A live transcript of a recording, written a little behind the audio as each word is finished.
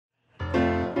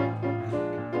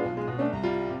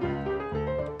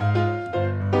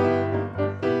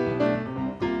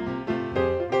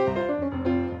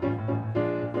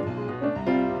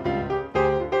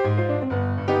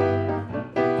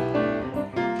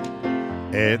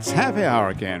It's Happy Hour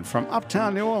again from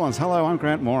Uptown New Orleans. Hello, I'm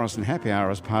Grant Morris, and Happy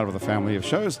Hour is part of the family of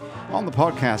shows on the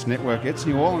podcast network. It's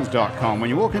neworleans.com. When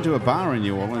you walk into a bar in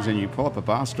New Orleans and you pull up a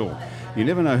bar stool, you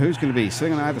never know who's going to be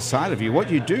sitting on either side of you. What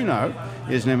you do know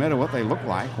is no matter what they look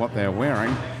like, what they're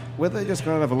wearing, whether they just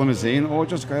got out of a limousine or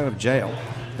just got out of jail,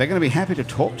 they're going to be happy to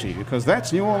talk to you because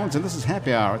that's New Orleans and this is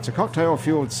Happy Hour. It's a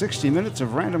cocktail-fueled 60 minutes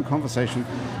of random conversation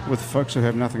with folks who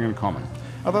have nothing in common.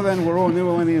 Other than we're all New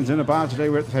Orleanians in a bar today,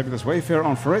 we're at the fabulous Wayfair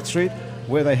on Ferret Street,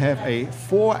 where they have a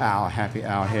 4-hour happy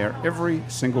hour here every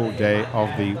single day of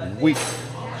the week.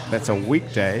 That's a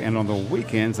weekday, and on the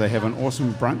weekends they have an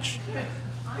awesome brunch.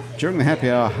 During the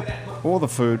happy hour, all the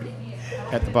food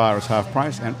at the bar is half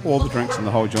price, and all the drinks in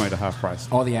the whole joint are half price.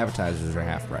 All the appetizers are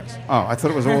half price. Oh, I thought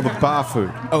it was all the bar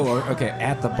food. Oh, okay.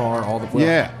 At the bar, all the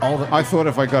I thought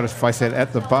if I said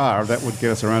at the bar, that would get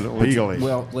us around it legally.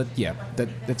 Well,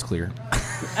 that's clear.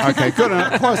 Okay, good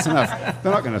enough. Close enough.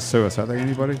 They're not going to sue us, are they,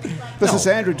 anybody? This is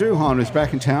Andrew Duhon, who's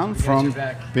back in town from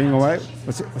being away.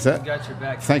 What's that? Got your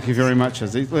back. Thank you very much,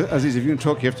 Aziz. Aziz, if you can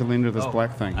talk, you have to lean into this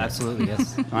black thing. Absolutely,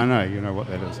 yes. I know, you know what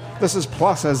that is. This is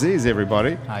Plus Aziz,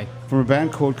 everybody. Hi. From a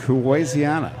band called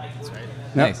Kuwaisiana. That's right.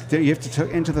 Now, Nice. you have to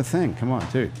enter the thing. Come on,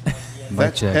 dude.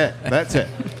 That's check. it. That's it.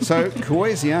 So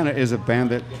Kuwaisiana is a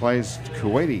band that plays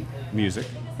Kuwaiti music.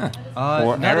 Or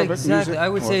Not Arabic exactly. music? I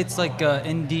would or- say it's like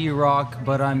indie rock,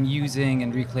 but I'm using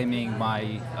and reclaiming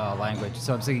my language.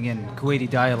 So I'm singing in Kuwaiti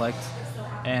dialect,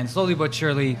 and slowly but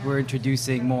surely we're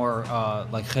introducing more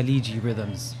like Khaliji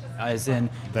rhythms, as in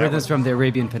rhythms from the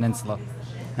Arabian Peninsula.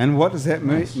 And what does that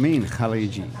mean,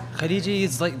 Khaliji? Khaliji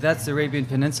is like that's the Arabian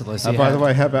Peninsula. So you By the have-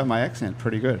 way, how about my accent?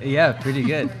 Pretty good. yeah, pretty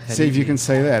good. See if you Khaliji. can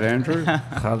say that, Andrew.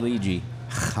 Khaliji.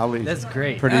 Khaliji. That's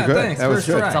great. Pretty Ah, good. thanks. That was First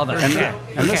good. try. It's all the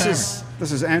And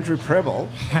this is Andrew Preble.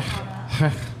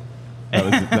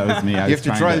 That was me. You have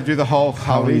to try to do the whole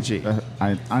Khaliji.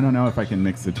 I don't know if I can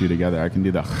mix the two together. I can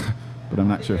do the, but I'm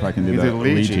not sure if I can do You the do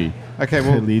Liji. Okay,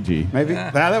 well, Khaliji. maybe.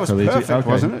 That was Khaliji. perfect, Okay,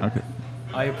 wasn't it? Okay.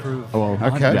 I approve. Oh,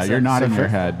 well, Okay. yeah, you're nodding So your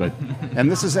fair. head, but And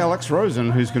this is Alex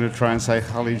Rosen, who's going to try and say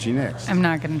Khaliji next. I'm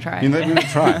not going to try. You're not going to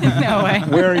try. No way.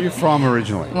 Where are you from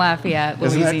originally? Lafayette,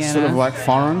 Isn't Louisiana. that sort of like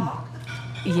foreign?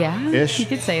 yeah, ish? you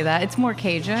could say that. It's more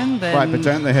Cajun than. Right, but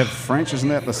don't they have French? Isn't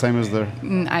that the same as the...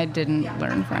 I didn't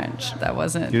learn French. That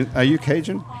wasn't Are you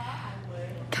Cajun?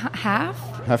 half.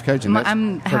 Half Cajun. That's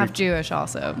I'm pretty- half Jewish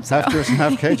also. So. Half Jewish and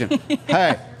half Cajun.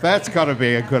 Hey, that's got to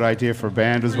be a good idea for a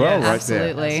band as well, right there.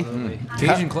 Absolutely.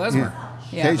 Cajun klezmer.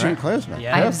 Yeah. Cajun klezmer.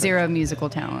 Yeah. I have Perfect. zero musical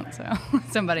talent, so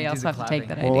somebody else the will have to take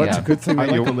that clapping. Well, idea. that's a good thing I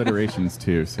that like you... alliterations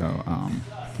too. So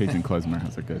Cajun klezmer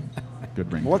has a good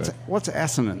ring. to it. What's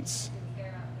assonance?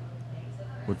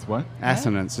 What's what?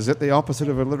 Assonance. Is it the opposite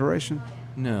of alliteration?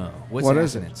 No. What's What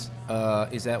is it?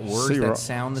 assonance? Is that words Zero. that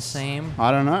sound the same?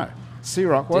 I don't know.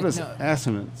 C-Rock, what Did- is no.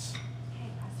 assonance?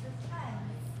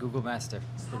 Google Master.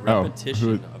 The Oh,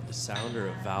 repetition of the sound or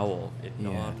a vowel in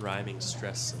Yeah. non-rhyming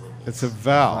stress syllables. It's a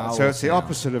vowel. Vowel So it's the sound.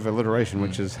 opposite of alliteration,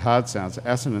 which is hard sounds.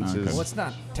 Assonance Okay. is... Well, it's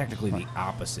not technically the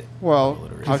opposite. Well,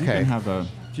 alliteration. You okay. can have a.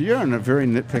 You're in a very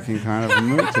nitpicking kind of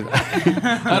mood today.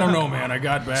 I don't know, man. I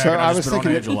got back. So I was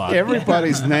thinking that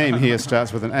everybody's name here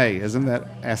starts with an A. Isn't that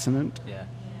assonant?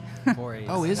 Yeah. 4 A's.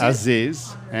 Oh, is it?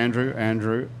 Aziz, Andrew,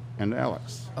 and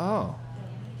Alex. Oh.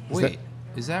 that- Wait.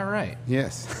 Is that right?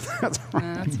 Yes. That's right.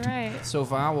 That's right. So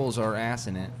vowels are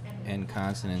assonant and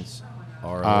consonants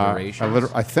are Uh, alliterations.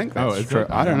 I think Oh, that's is true. it?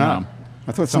 I don't know.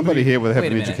 I thought somebody here would have Wait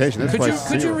a an minute. education. That's Could why you, it's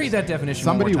could you zero. read that definition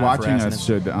Somebody one more time for watching us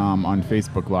assonance? should on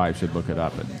Facebook Live should look it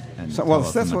up and So, tell well,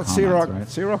 us that's in the what comments, C-Rock, right?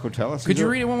 C-Rock will tell us. Could you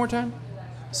read it one more time?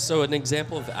 So an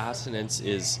example of assonance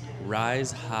is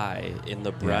rise high in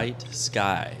the bright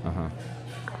sky.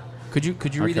 Could you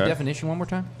read the Okay. definition one more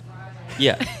time?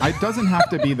 Yeah. It doesn't have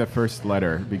to be the first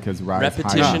letter because rise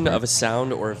Repetition high. of a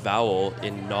sound or vowel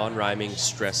in non-rhyming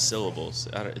stressed syllables.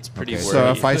 It's pretty Okay. wordy.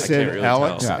 So if I can't said really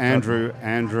Alex, tell. Yeah,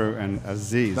 Andrew, and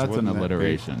Aziz, That's an wouldn't that be-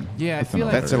 alliteration. Yeah, I That's feel an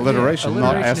like That's alliteration,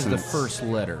 not alliteration is assonance. the first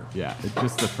letter. Yeah, it's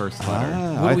just the first letter.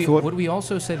 Ah, Would I we, thought would we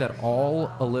also say that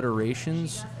all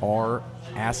alliterations are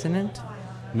assonant?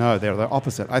 no, they're the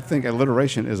opposite. I think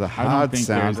alliteration is a I hard don't think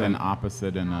sound. there's an and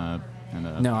opposite in a.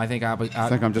 No, I think I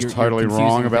think I'm just you're totally confusing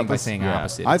wrong the about thing by this. saying Yeah.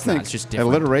 opposite. I It's not, think it's just different.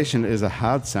 alliteration is a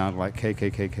hard sound like K,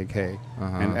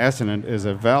 and assonant is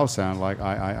a vowel sound like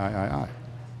I.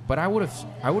 But I would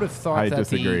have thought I that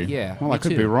disagree. Well, I me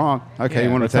could too. be wrong. Okay, Yeah. you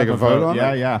want Let's to take have a vote on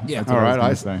Yeah, it? yeah. Yeah. That's All what right, I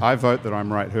was gonna say. I vote that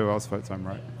I'm right. Who else votes I'm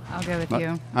right? I'll go with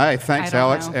you. Hey, thanks, I don't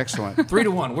Alex. know. Excellent.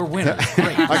 3-1. We're winners.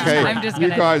 Great. Okay, I'm just you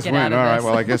gonna guys get win. out of All right, this.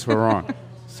 well, I guess we're wrong.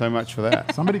 So much for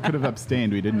that. Somebody could have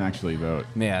abstained. We didn't actually vote.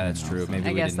 Yeah, that's true. Maybe I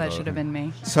we guess didn't that vote. should have been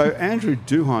me. So Andrew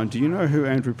Duhon, do you know who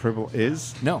Andrew Preble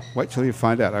is? No. Wait till you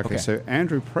find out. Okay, Okay. so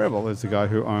Andrew Preble is the guy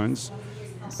who owns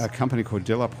a company called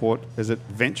Delaport. Is it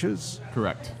Ventures?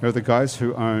 Correct. They're the guys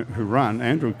who run.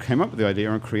 Andrew came up with the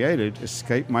idea and created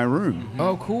Escape My Room.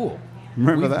 Oh, cool.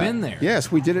 Remember We've that? been there.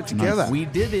 Yes, we did it together. We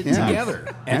did it Yeah. together,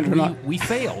 and Andrew and we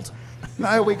failed.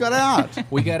 No, we got out.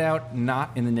 We got out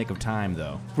not in the nick of time,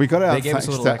 though. We got out They gave us thanks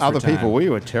a little to extra other time. people. We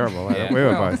were terrible at it. Yeah. We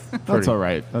were Well, both. That's pretty- all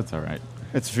right. That's all right.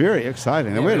 It's very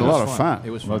exciting. Yeah, we had it a was lot of fun. It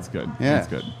was Well, fun. that's good. Yeah. That's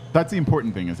good. That's the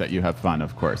important thing, is that you have fun,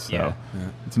 of course. So Yeah.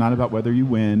 it's not about whether you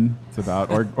win. It's about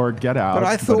or get out. But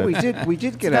I thought we it's- did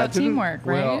get It's out. about teamwork,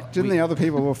 right? Didn't the other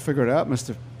people all figure it out?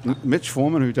 Mr. Mitch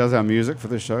Foreman, who does our music for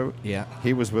the show, Yeah.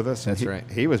 he was with us. and That's right.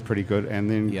 He was pretty good. And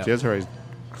then Yep. Desiree's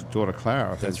daughter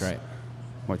Clara. That's who's- right.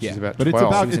 What, Yeah. she's about But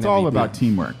 12. She was it's an all MVP. about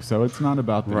teamwork. So it's not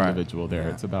about the Right. individual there. Yeah.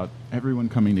 It's about everyone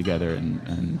coming together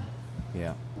and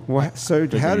Yeah. Well, so how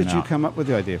Figuring did it you out. come up with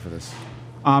the idea for this?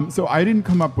 So I didn't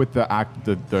come up with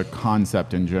the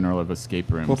concept in general of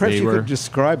escape rooms. Well, perhaps They you were- could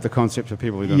describe the concept to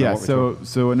people who don't know Yeah, what we're talking.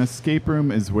 so an escape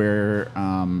room is where,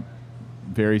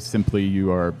 very simply,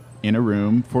 you are in a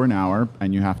room for an hour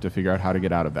and you have to figure out how to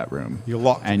get out of that room. You're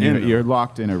locked and in a you're room.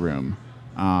 locked in a room.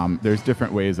 There's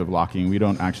different ways of locking. We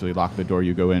don't actually lock the door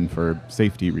you go in for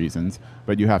safety reasons,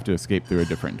 but you have to escape through a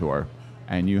different door.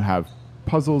 And you have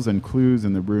puzzles and clues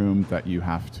in the room that you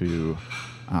have to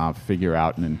figure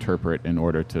out and interpret in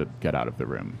order to get out of the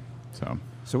room.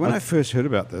 So when I first heard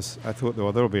about this, I thought,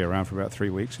 well, that'll be around for about 3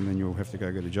 weeks and then you'll have to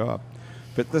go get a job.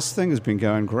 But this thing has been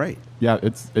going great. Yeah,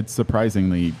 it's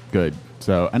surprisingly good.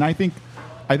 So, and I think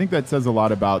that says a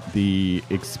lot about the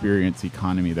experience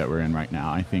economy that we're in right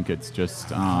now. I think it's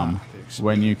just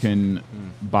when you can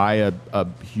buy a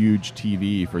huge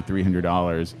TV for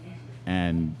 $300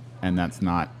 and that's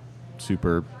not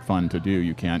super fun to do.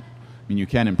 You can't. I mean, you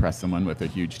can impress someone with a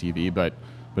huge TV, but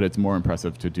it's more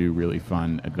impressive to do really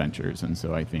fun adventures. And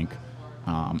so I think,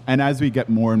 and as we get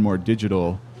more and more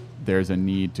digital, there's a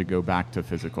need to go back to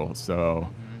physical. So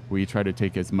we try to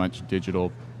take as many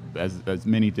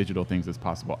digital things as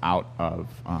possible out of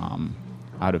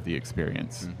the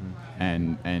experience,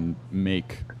 and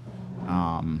make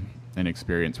an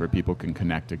experience where people can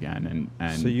connect again.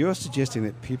 And So you're suggesting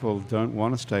that people don't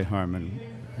want to stay home and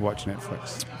watch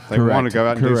Netflix. They Correct, want to go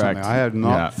out and do something. correct. I have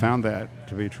not Yeah. found that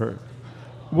to be true.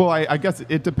 well, I guess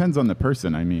it depends on the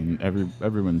person. I mean,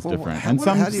 everyone's Well, different. how- And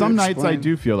how do you some nights I explain-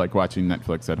 do feel like watching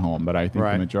Netflix at home, but I think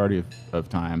Right. the majority of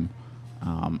time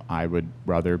I would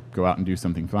rather go out and do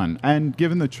something fun. And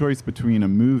given the choice between a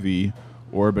movie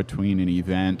or between an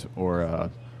event or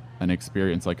an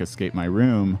experience like Escape My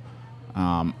Room,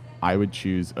 I would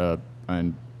choose a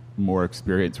more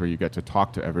experience where you get to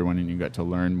talk to everyone and you get to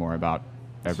learn more about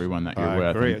everyone that you're I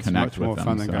with agree. and It's connect much with more them.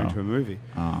 fun than So, going to a movie.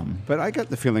 But I get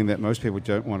the feeling that most people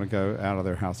don't want to go out of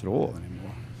their house at all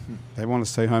anymore. They want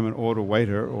to stay home and order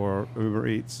Waiter or Uber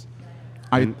Eats.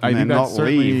 I and think then that's not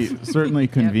leave. certainly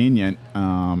convenient.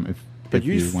 But If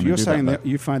you want to you're do saying that, that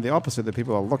you find the opposite, that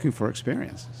people are looking for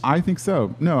experiences. I think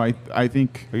so. No, I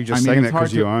think. Are you just I mean, saying it's that hard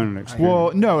 'cause you to- own an experience?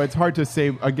 Well, no, it's hard to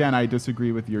say. Again, I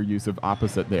disagree with your use of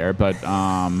opposite there, but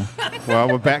Well,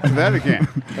 we're back to that again.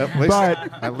 But-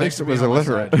 At least it was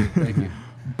illiterate. Thank you.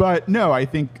 but no, I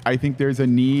think there's a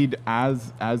need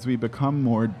as we become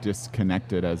more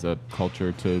disconnected as a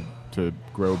culture to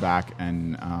grow back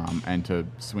and to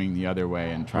swing the other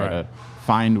way and try Right. to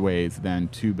find ways then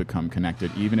to become connected,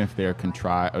 even if they're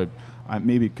contrived.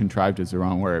 Maybe contrived is the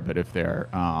wrong word, but if they're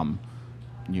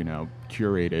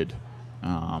curated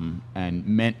and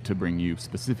meant to bring you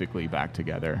specifically back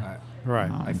together.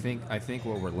 Right. I think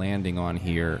what we're landing on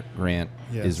here, Grant,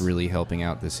 Yes. is really helping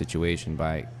out this situation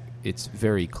by it's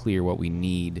very clear what we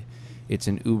need. It's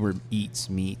an Uber Eats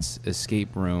meets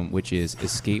escape room, which is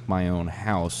escape my own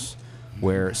house,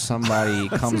 where somebody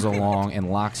comes along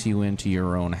and locks you into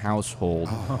your own household,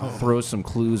 throws some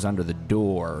clues under the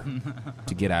door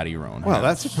to get out of your own Well,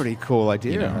 house. that's a pretty cool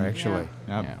idea, You know. actually.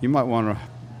 Yep. Yeah. You might want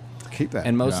to keep that.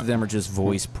 And most Yeah. of them are just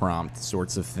voice prompt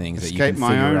sorts of things that you Escape can my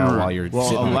figure own out room. while you're Well,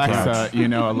 sitting on the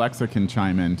couch. Alexa can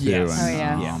chime in too. Yes. And, Oh,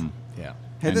 yeah. Yeah.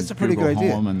 Hey, and that's a pretty Google good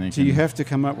idea. Home, and they Do you can- have to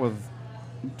come up with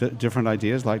different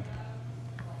ideas, like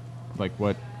like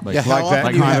what? Like, Yeah, like that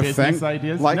like kind of business thing?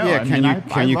 Ideas? Like, no, yeah, I can mean, you- I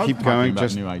can you love keep talking going, about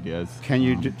just- new ideas? can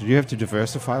you do you have to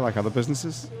diversify like other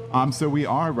businesses? So we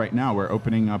are right now. We're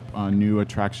opening up a new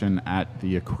attraction at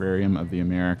the Aquarium of the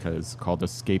Americas called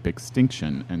Escape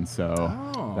Extinction, and so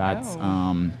that's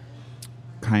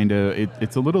kind of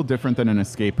it's a little different than an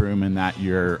escape room in that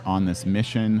you're on this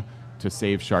mission to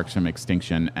save sharks from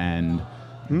extinction, and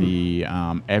the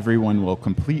everyone will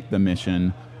complete the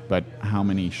mission but how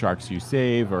many sharks you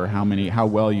save or how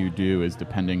well you do is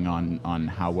depending on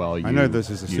how well you. I know this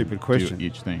is a you stupid do question.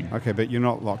 each thing. Okay, but you're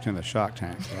not locked in the Shark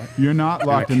Tank, right? You're not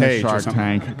locked in the cage or Shark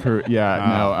something. Tank.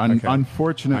 No. Okay.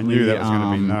 Unfortunately, I knew that was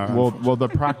gonna be no, well, the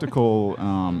practical.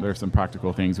 There's some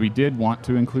practical things. We did want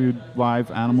to include live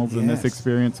animals in this Yes.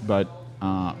 experience, but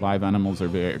live animals are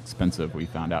very expensive. We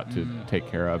found out to take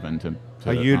care of and to.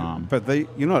 Are you? But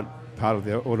you're not part of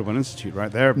the Audubon Institute,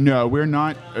 right? They're No, we're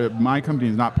not. My company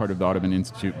is not part of the Audubon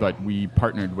Institute, but we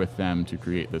partnered with them to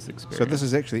create this experience. so this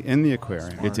is actually in the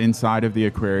aquarium. It's inside of the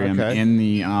aquarium Okay. in the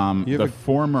You have the a-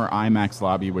 former IMAX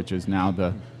lobby, which is now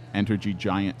the Entergy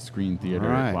Giant Screen Theater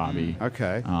Right. lobby.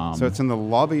 Okay. So it's in the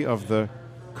lobby of the.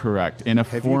 Correct. In a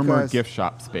Have you former guys- gift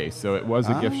shop space. So it was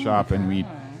a gift shop, and we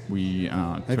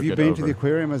Have took you it been over. to the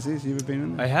aquarium, Aziz? You ever been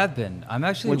in there? I have been. I'm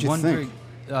actually What'd you wondering,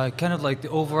 kind of like the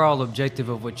overall objective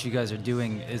of what you guys are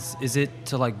doing is it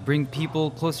to like bring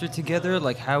people closer together?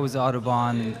 Like how is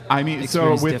Audubon? I mean,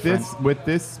 so experience with different?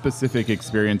 this specific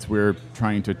experience, we're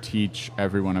trying to teach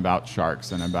everyone about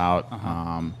sharks and about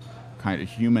kind of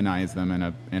humanize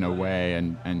them in a way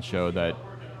and show that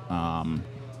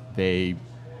they,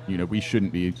 we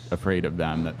shouldn't be afraid of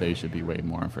them, that they should be way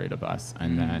more afraid of us.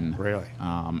 And then Really?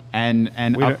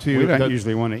 and We up don't, to we don't the,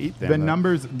 usually want to eat them. the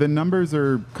though. numbers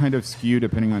are kind of skewed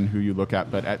depending on who you look at,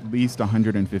 but at least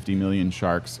 150 million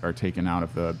sharks are taken out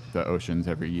of the oceans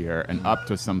every year, and up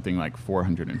to something like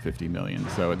 450 million.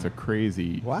 So it's a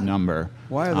crazy Wow. number.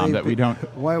 Why are they? that we don't?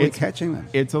 Why are we it's- catching them?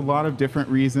 It's a lot of different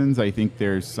reasons. I think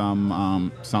there's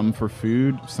some for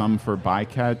food, some for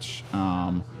bycatch.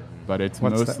 But it's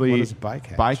What's that- mostly what is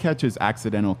bycatch? Bycatch is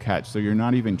accidental catch, so you're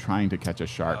not even trying to catch a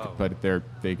shark, but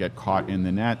they get caught in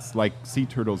the nets, like sea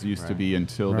turtles used to be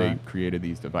until they Right. created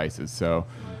these devices. So,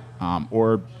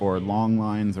 or long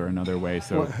lines are another way.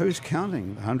 So. Well, who's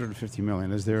counting 150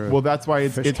 million? Is there? Well, that's why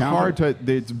it's fish hard counter?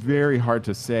 it's very hard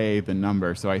to say the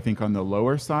number. So I think on the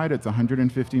lower side it's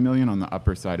 150 million, on the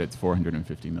upper side it's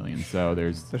 450 million. So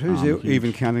there's But who's huge-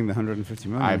 even counting the 150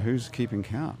 million? I- Who's keeping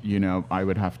count? I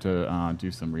would have to do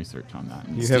some research on that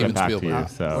and You get haven't- back to Spielberg.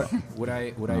 you. So What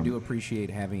I do appreciate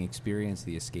having experienced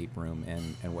the escape room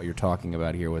and what you're talking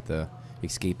about here with the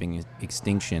escaping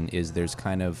extinction is there's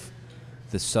kind of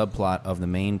the subplot of the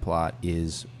main plot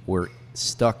is we're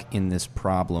stuck in this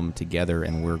problem together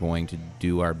and we're going to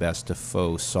do our best to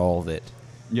solve it.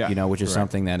 Yeah, which is correct.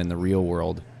 something that in the real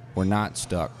world we're not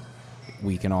stuck.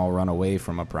 We can all run away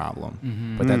from a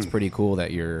problem. But that's pretty cool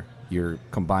that you're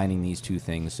combining these two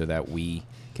things so that we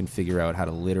can figure out how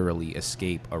to literally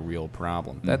escape a real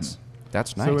problem. That's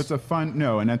nice. So it's a fun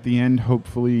and at the end,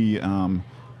 hopefully,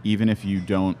 even if you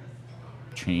don't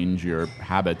change your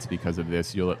habits because of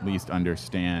this, you'll at least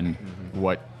understand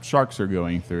what sharks are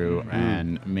going through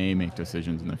and may make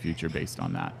decisions in the future based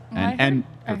on that. Well, and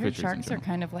I for heard fisheries in sharks are general.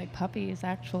 kind of like puppies,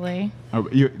 actually. Oh,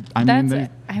 I mean, they-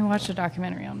 I watched a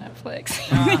documentary on Netflix.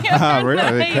 Really?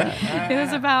 They Like, can. it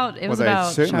was about Well, they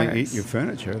about certainly sharks. eat your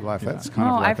furniture. Like that's kind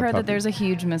No, of like I've a heard that puppy. there's a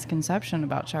huge misconception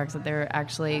about sharks, that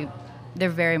they're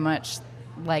very much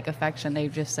like affection. They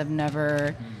just have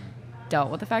never dealt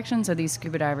with affection. So these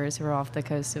scuba divers who are off the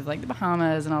coast of like the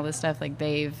Bahamas and all this stuff, like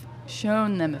they've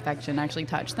shown them affection, actually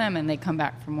touched them, and they come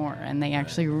back for more, and they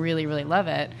actually really, really love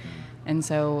it. And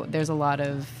so there's a lot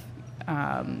of,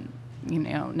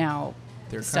 now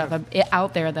They're stuff kind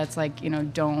out there that's like,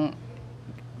 don't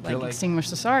They're like- extinguish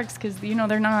the sharks because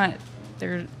they're not.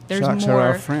 There's Sharks more. are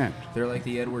our friend. They're like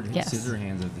the Edward Yes.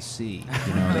 Scissorhands of the sea.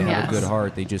 They have Yes. a good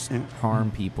heart. They just harm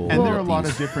people. And there are a with lot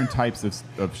these- of different types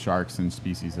of sharks and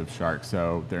species of sharks.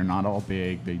 So they're not all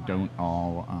big. They don't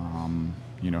all,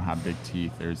 have big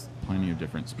teeth. There's plenty of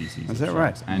different species. Is of that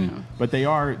right? sharks. And but they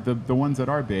are the ones that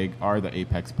are big are the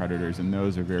apex predators, and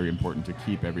those are very important to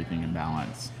keep everything in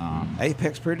balance.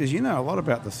 Apex predators. You know a lot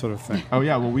about this sort of thing. Oh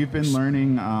yeah, well we've been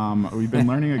learning. We've been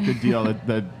learning a good deal.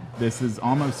 This is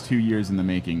almost 2 years in the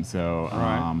making. So.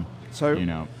 Right. So you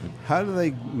know. how do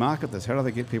they market this? How do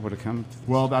they get people to come?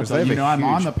 Well, that's 'Cause they have a I'm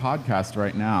on huge- the podcast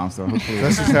right now, so hopefully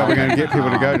This is how we're going to get people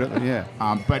to go to. Yeah.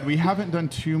 But we haven't done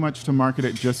too much to market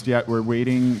it just yet. We're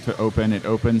waiting to open. It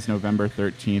opens November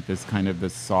 13th. Is kind of the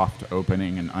soft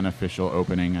opening, an unofficial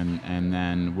opening, and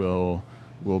then we'll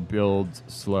build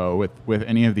slow. With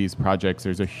any of these projects,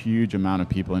 there's a huge amount of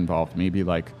people involved. Maybe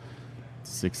like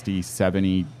 60,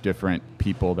 70 different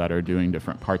people that are doing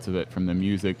different parts of it, from the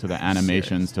music to the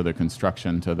animations to the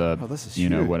construction to the Oh, this is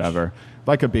huge. whatever,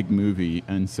 like a big movie.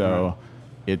 And so Right.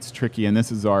 it's tricky, and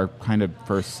this is our kind of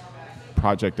first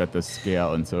project at this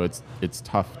scale, and so it's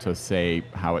tough to say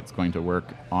how it's going to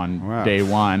work on Wow. day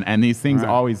one, and these things Right.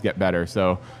 always get better.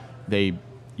 So they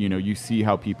you see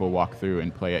how people walk through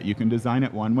and play it. You can design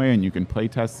it one way and you can play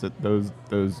test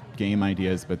those game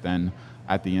ideas, but then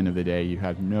at the end of the day, you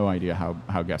have no idea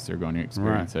how guests are going to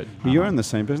experience it. But you're in the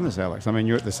same business, Alex. I mean,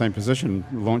 you're at the same position,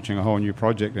 launching a whole new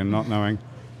project and not knowing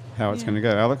how it's going to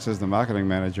go. Alex is the marketing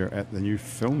manager at the new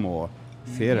Fillmore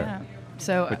Theatre. Yeah.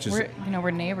 So Which is-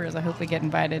 we're neighbors. I hope we get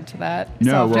invited to that.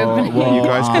 No, soft well, opening. You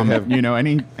guys could have-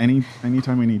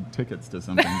 anytime we need tickets to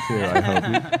something too, I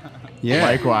hope. Yeah.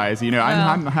 Likewise,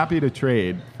 I'm happy to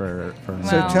trade for. So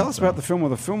Well- tell us about the Fillmore.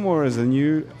 The Fillmore is a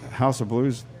new House of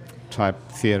Blues type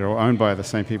theatre, owned by the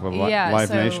same people, Live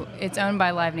so Nation. it's owned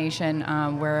by Live Nation.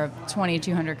 We're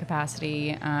 2,200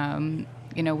 capacity.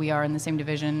 We are in the same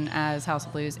division as House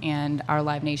of Blues and our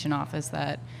Live Nation office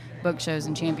that book shows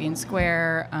in Champion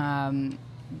Square,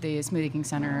 the Smoothie King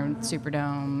Center,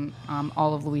 Superdome,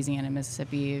 all of Louisiana,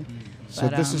 Mississippi. So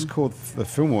this is called the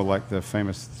Fillmore, like the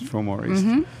famous Fillmore East.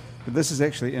 But this is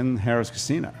actually in Harris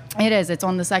Casino. It is. It's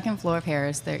on the second floor of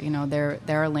Harris. They're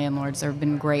our landlords. They've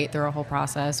been great through our whole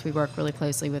process. We work really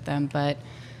closely with them, but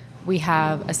we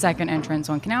have a second entrance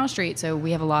on Canal Street, so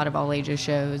we have a lot of all ages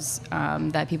shows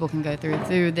that people can go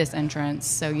through this entrance.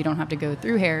 So you don't have to go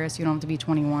through Harris. You don't have to be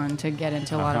 21 to get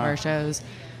into a lot of our shows.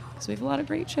 So we have a lot of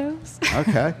great shows.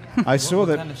 Okay. I saw What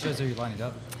that. kind of shows are you lining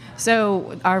up?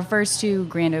 So our first two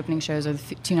grand opening shows are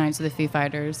the 2 nights of the Foo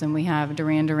Fighters, and we have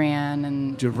Duran Duran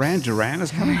and Duran is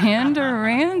coming? Duran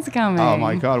Duran's coming. Oh,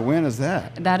 my God. When is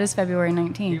that? That is February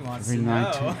 19th. February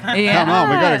 19th. Yeah. Come on,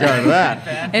 we got to go to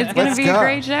that. It's going Let's to be go. a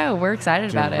great show. We're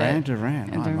excited about it. Duran.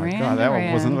 Oh, my Duran God. That one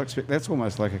Duran. wasn't expected. That's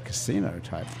almost like a casino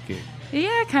type gig.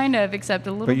 Yeah, kind of, except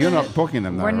a little But bit. you're not booking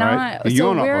them, though, We're right? not. You're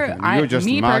so not we're, booking them. You're just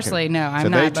me marketing. personally, no, I'm so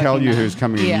not they tell booking you them. who's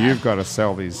coming, Yeah. and you've got to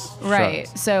sell these Right.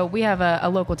 shows. So we have a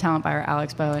local talent buyer,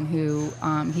 Alex Bowen, who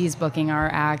he's booking our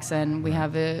acts, and we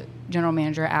have a general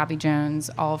manager, Abby Jones,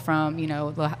 all from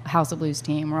the House of Blues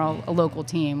team. We're all a local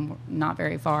team, not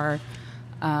very far.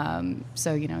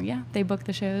 So they book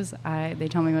the shows. They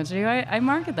tell me what to do. I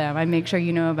market them. I make sure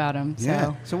you know about them. Yeah.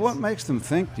 So So what makes them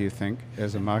think, do you think,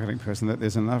 as a marketing person, that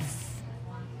there's enough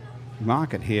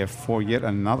market here for yet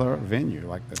another venue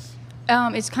like this?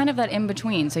 It's kind of that in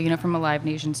between. So, from a Live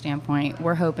Nation standpoint,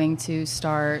 we're hoping to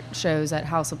start shows at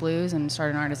House of Blues and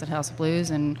start an artist at House of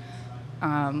Blues and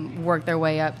work their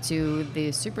way up to the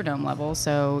Superdome level.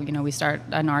 So, we start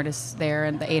an artist there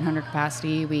at the 800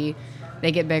 capacity.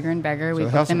 They get bigger and bigger. So We the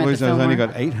put House of them at Blues the has only Fillmore.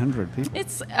 got 800 people.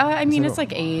 It's, Is it's it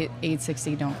like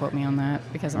 860. Don't quote me on that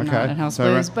because I'm Okay. not at House So,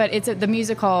 of Blues. right. But it's the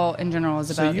music hall in general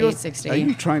is about 860. Are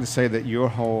you trying to say that your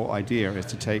whole idea is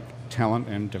to take talent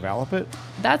and develop it?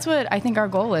 That's what I think our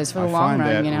goal is for the I long find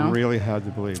run. that really hard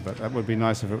to believe, but that would be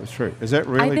nice if it was true. Is that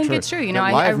really true? I think it's true. That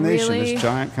I Live Nation, really- this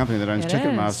giant company that owns It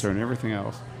Ticketmaster is. and everything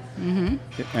else, and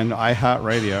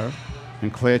iHeartRadio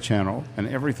and Clear Channel and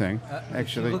everything, If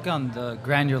actually. you look on the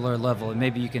granular level, and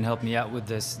maybe you can help me out with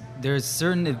this. There's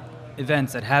certain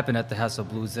events that happen at the House of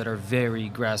Blues that are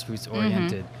very grassroots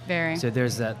oriented. Very. So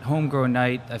there's that homegrown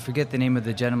night. I forget the name of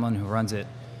the gentleman who runs it,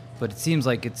 but it seems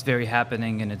like it's very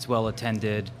happening and it's well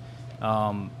attended.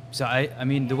 So I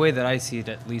mean, the way that I see it,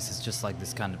 at least, is just like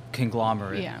this kind of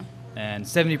conglomerate. Yeah. And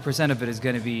 70% of it is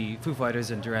going to be Foo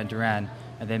Fighters and Duran Duran,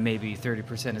 and then maybe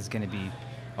 30% is going to be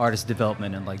artist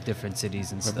development in like different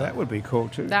cities and But stuff. that would be cool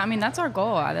too. That's our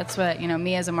goal. That's what,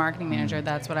 me as a marketing manager,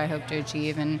 that's what I hope to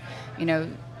achieve. And,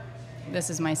 this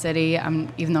is my city.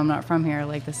 Even though I'm not from here,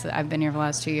 like this, I've been here for the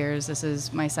last 2 years. This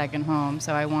is my second home.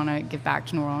 So I want to give back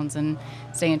to New Orleans and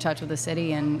stay in touch with the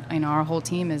city. And, our whole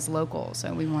team is local.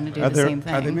 So we want to do the same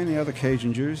thing. Are there many other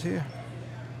Cajun Jews here?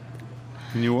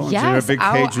 In New Orleans? Yes, Is there a big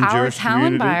Cajun our Jewish talent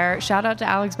community? buyer. Shout out to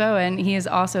Alex Bowen. He is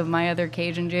also my other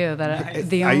Cajun Jew.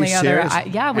 The Are only you other. serious?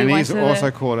 We and went he's to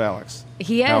also called Alex.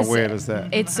 He is. How weird is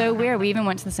that? It's so weird. We even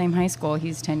went to the same high school.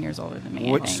 He's 10 years older than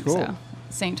me. Which I think, school? So.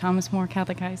 St. Thomas More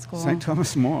Catholic High School. St.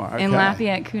 Thomas More. Okay. In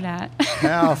Lafayette, Kudat.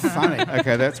 How funny.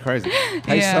 Okay, that's crazy.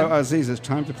 Hey, Yeah. so Aziz, it's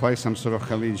time to play some sort of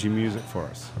Khaliji music for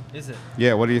us. Is it?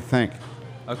 Yeah, what do you think?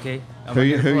 Okay. Who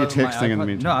you pull out my texting in the iPod.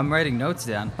 meantime? No, I'm writing notes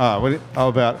down.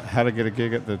 About how to get a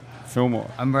gig at the Fillmore.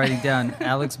 I'm writing down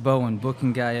Alex Bowen,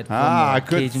 booking guy at Ah, Fillmore,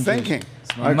 good Cajun thinking. Jews.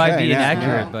 So it might Okay, be yeah,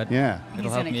 inaccurate, yeah, but yeah. it'll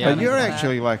He's help an me But out. you're for that.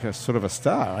 actually like a sort of a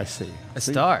star, I see. A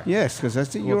star? Yes, because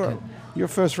that's your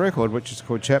first record, which is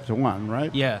called Chapter 1,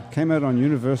 right? Yeah. Came out on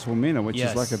Universal MENA, which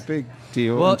Yes. is like a big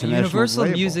deal. Well, international Universal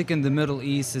label. Music in the Middle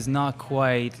East is not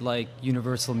quite like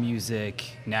Universal Music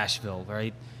Nashville,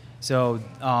 right? So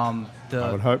I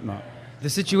would hope not. the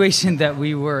situation that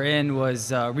we were in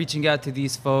was reaching out to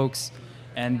these folks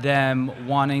and them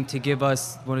wanting to give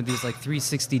us one of these like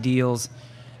 360 deals.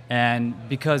 And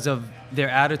because of their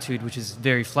attitude, which is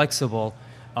very flexible,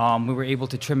 we were able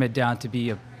to trim it down to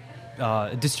be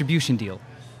a distribution deal.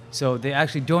 So they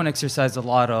actually don't exercise a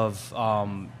lot of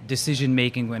decision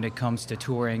making when it comes to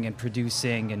touring and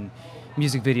producing and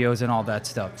music videos and all that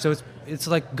stuff. So it's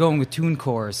like going with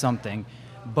TuneCore or something,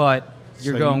 but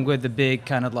you're So going with the big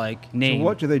kind of like So name.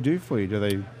 what do they do for you? Do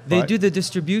they? They buy- do the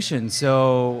distribution.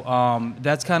 So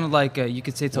that's kind of like you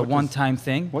could say it's What a does- one-time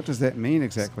thing. What does that mean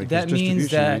exactly? 'Cause That means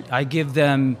distribution that I give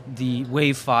them the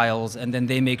WAV files, and then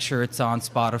they make sure it's on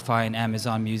Spotify and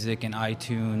Amazon Music and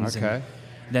iTunes. Okay.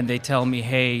 And then they tell me,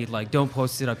 hey, like, don't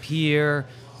post it up here,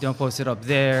 don't post it up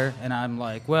there. And I'm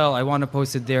like, well, I want to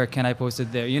post it there. Can I post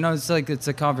it there? You know, it's like it's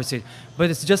a conversation. But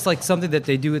it's just like something that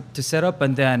they do to set up,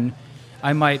 and then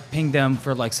I might ping them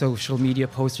for like social media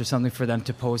posts or something for them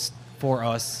to post for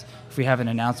us if we have an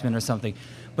announcement or something.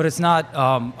 But it's not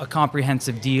a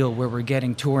comprehensive deal where we're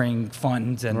getting touring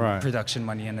funds and Right. production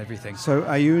money and everything. So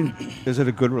are you? Is it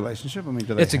a good relationship? I mean,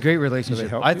 do they? It's a great relationship.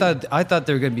 help I you? thought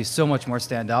they were going to be so much more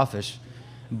standoffish,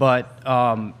 but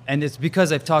and it's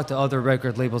because I've talked to other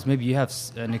record labels. Maybe you have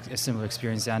a similar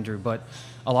experience, Andrew. But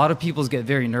a lot of people get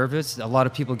very nervous. A lot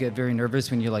of people get very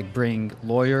nervous when you like bring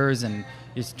lawyers and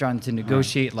you're trying to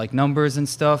negotiate like numbers and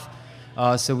stuff.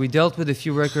 So we dealt with a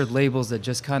few record labels that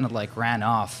just kind of like ran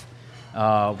off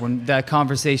when that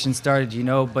conversation started, you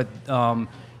know. But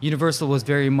Universal was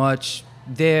very much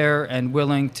there and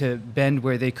willing to bend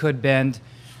where they could bend.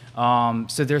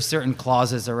 So there's certain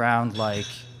clauses around like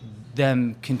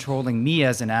them controlling me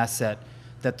as an asset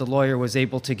that the lawyer was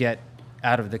able to get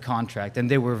out of the contract, and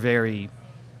they were very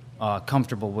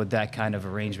comfortable with that kind of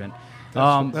arrangement.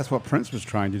 That's what Prince was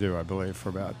trying to do, I believe, for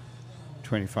about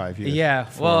 25 years. Yeah,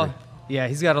 before well, yeah,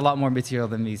 he's got a lot more material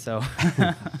than me, so.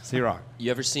 C-Rock.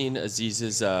 You ever seen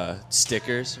Aziz's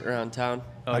stickers around town?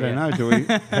 Oh, I don't yeah. know. Do we?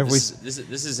 Have we? This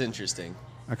is interesting.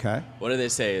 Okay. What do they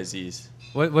say, Aziz?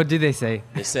 What do they say?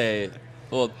 They say,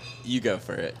 well, you go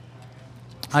for it.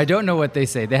 I don't know what they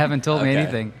say. They haven't told me Okay.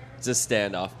 anything. It's a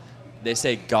standoff. They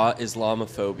say got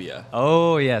Islamophobia.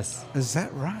 Oh, yes. Is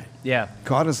that right? Yeah.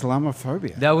 God,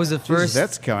 Islamophobia. That was the Jesus, first.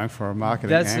 that's going for a marketing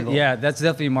That's angle. yeah, that's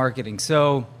definitely marketing.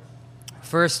 So,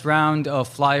 first round of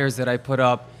flyers that I put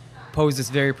up posed this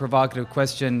very provocative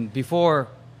question before,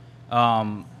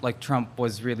 like Trump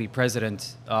was really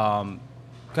president.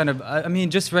 Kind of, I mean,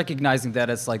 just recognizing that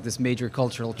it's like this major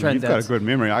cultural trend. You've got a that's- good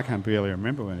memory. I can't barely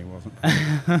remember when he wasn't.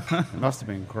 It must have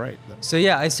been great. So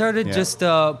yeah, I started Yeah. just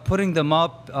putting them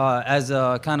up as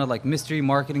a kind of like mystery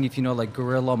marketing. If you know, like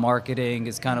guerrilla marketing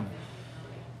is kind of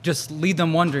just leave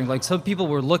them wondering. Like some people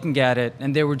were looking at it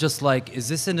and they were just like, "Is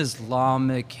this an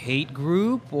Islamic hate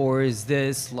group, or is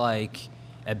this like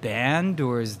a band,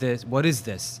 or is this what is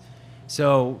this?"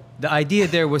 So the idea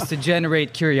there was to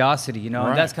generate curiosity, you know, Right.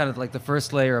 and that's kind of like the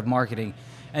first layer of marketing.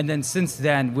 And then since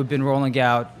then, we've been rolling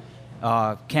out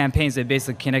campaigns that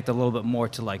basically connect a little bit more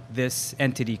to like this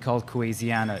entity called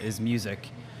Kuwaisiana is music.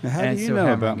 Now, how And do you so know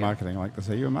hammering about it. marketing like this?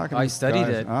 Are you a marketing I studied guy?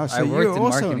 it. Oh, so I worked you're in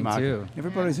also marketing, marketing. too.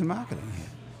 Everybody's in marketing here.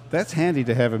 That's handy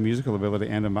to have a musical ability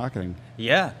and a marketing.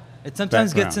 Yeah, it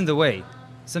sometimes gets Background. in the way.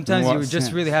 Sometimes In you what just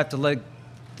sense? really have to let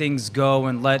things go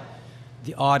and let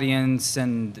the audience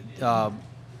and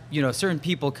you know certain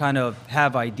people kind of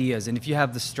have ideas. And if you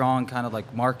have the strong kind of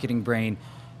like marketing brain,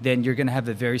 then you're going to have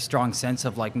a very strong sense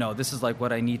of like, no, this is like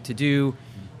what I need to do,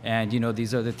 and you know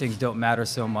these other things don't matter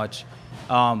so much.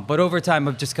 But over time,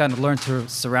 I've just kind of learned to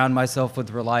surround myself with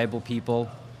reliable people,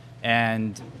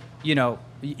 and you know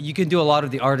you can do a lot of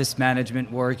the artist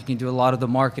management work, you can do a lot of the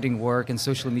marketing work and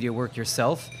social media work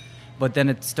yourself, but then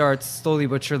it starts slowly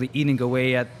but surely eating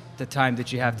away at the time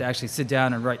that you have to actually sit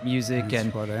down and write music That's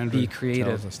and what Andrew be creative.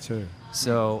 tells us too.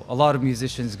 So a lot of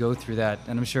musicians go through that,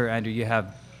 and I'm sure Andrew, you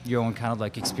have your own kind of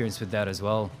like experience with that as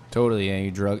well. Totally, yeah.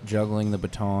 You're juggling the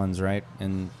batons, right?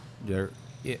 And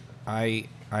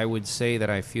I would say that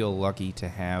I feel lucky to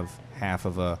have half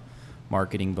of a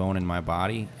marketing bone in my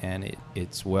body, and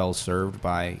it's well served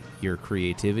by your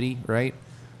creativity, right?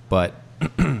 But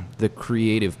the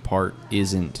creative part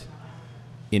isn't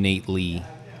innately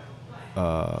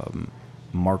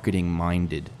marketing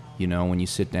minded. You know, when you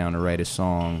sit down to write a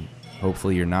song,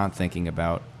 hopefully you're not thinking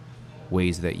about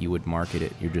ways that you would market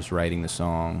it. You're just writing the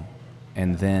song,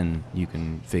 and then you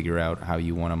can figure out how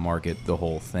you want to market the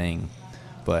whole thing.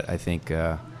 But I think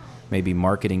maybe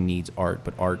marketing needs art,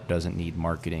 but art doesn't need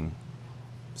marketing,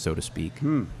 so to speak.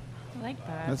 I like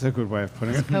that. That's a good way of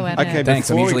putting it. poetic. Okay, Thanks,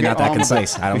 I'm before we usually get not that on-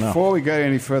 concise. I don't know. Before we go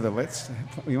any further,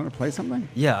 you want to play something?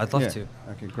 Yeah, I'd love Yeah. to.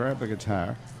 Okay, grab the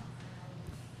guitar.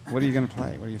 What are you going to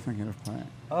play? What are you thinking of playing?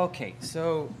 Okay,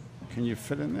 so Can you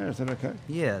fit in there? Is that okay?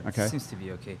 yeah, Okay. seems to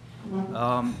be okay.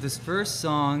 This first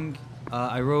song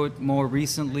I wrote more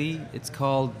recently. It's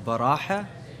called Baraha,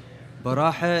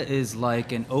 Baraha is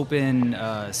like an open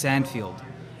sand field,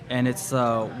 and it's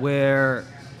where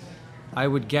I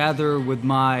would gather with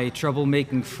my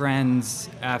troublemaking friends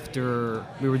after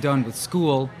we were done with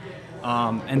school,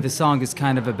 and the song is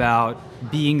kind of about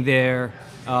being there,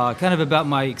 kind of about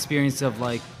my experience of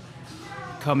like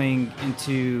coming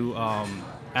into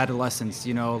adolescence,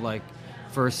 you know, like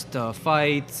first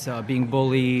fights, being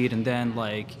bullied, and then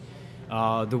like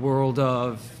the world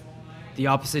of the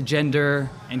opposite gender,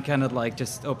 and kind of like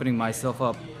just opening myself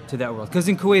up to that world. Because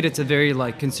in Kuwait, it's a very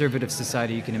like conservative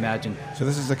society, you can imagine. So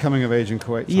this is the coming of age in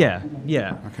Kuwait song?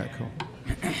 Yeah. Okay, cool.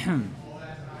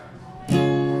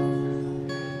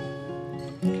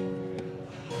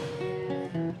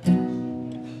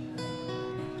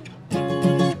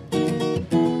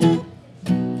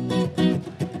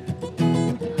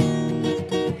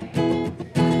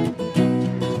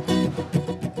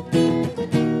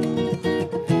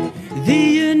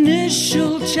 The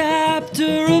initial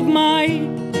chapter of my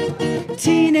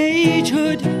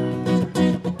teenagehood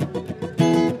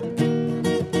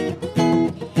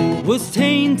was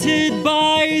tainted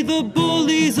by the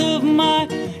bullies of my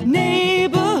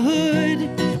neighborhood.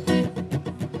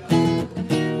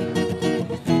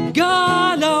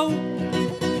 قالوا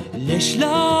ليش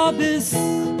لابس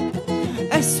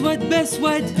أسود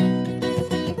بأسود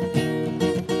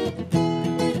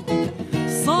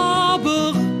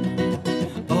صابغ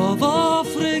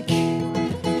أظافرك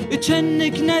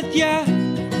جنك نثية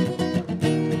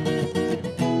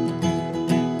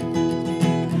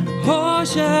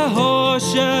هوشة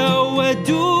هوشة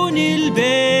ودوني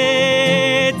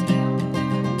البيت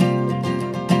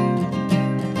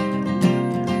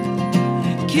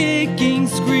Kicking,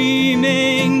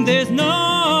 screaming, there's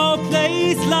no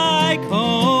place like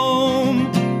home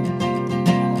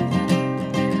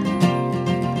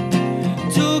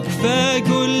تكفى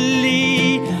قل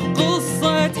لي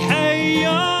قصة حياتك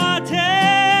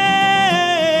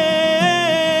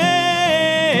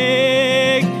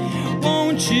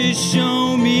Won't you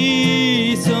show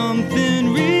me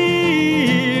something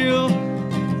real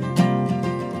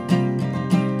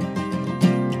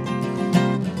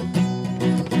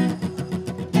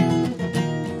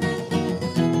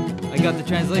I got the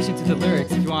translation to the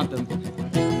lyrics if you want them.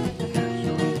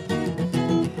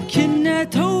 كنا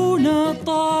تونا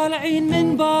طالعين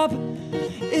من باب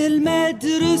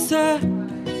المدرسة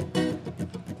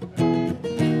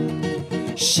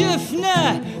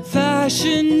شفنا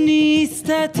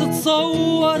فاشينيستا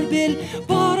تتصور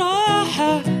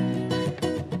بالبراحة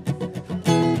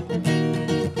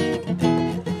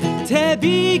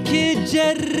تبيك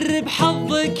تجرب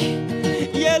حظك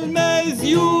يا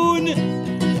المزيون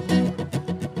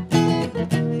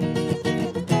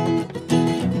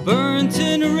burnt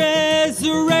and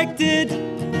resurrected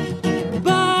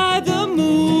by the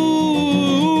moon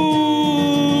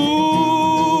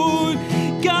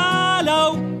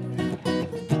قالوا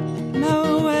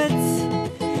موت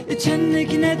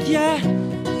جنك نثية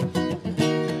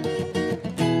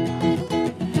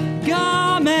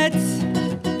قامت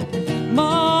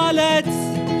مالت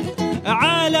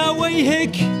على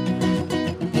وجهك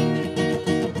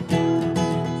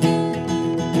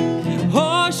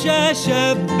هوشة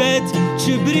شبت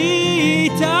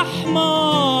شبريت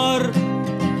أحمر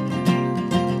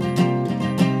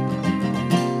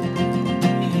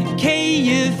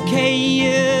كيف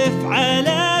كيف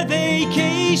على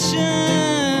فيكيشن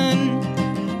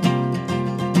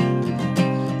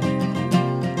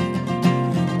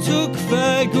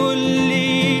تكفى قل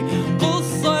لي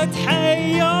قصة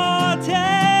حياتك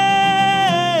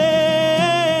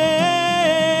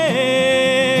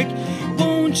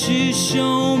Won't you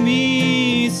show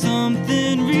me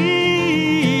something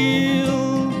real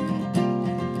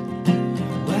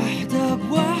واحدة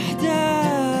بواحدة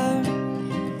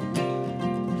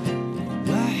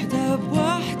واحدة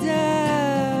بواحدة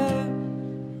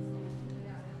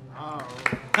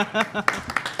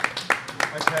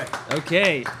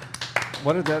Okay.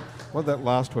 What did that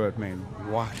last word mean?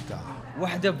 Wahda.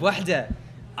 Wahda bwahda.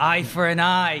 Eye for an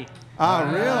eye. Ah,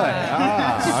 really?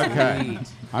 Ah, okay.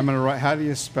 I'm gonna write. How do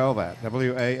you spell that?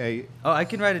 W-A-A-H-D-A. Oh, I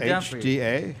can write it down for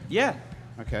you. Yeah.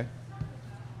 Okay.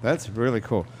 That's really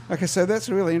cool. Okay, so that's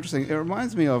really interesting. It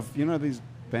reminds me of, you know, these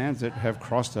bands that have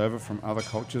crossed over from other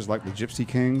cultures, like the Gypsy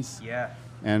Kings. Yeah.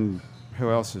 And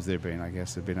who else has there been? I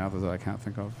guess there have been others that I can't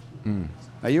think of.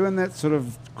 Are you in that sort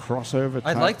of crossover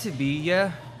type? I'd like to be,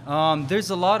 yeah. There's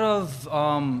a lot of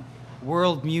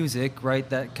world music, right,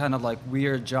 that kind of like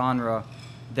weird genre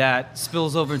that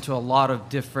spills over into a lot of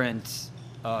different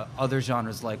other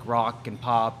genres like rock and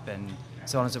pop and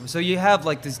so on and so forth. So you have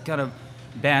like this kind of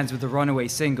bands with the Runaway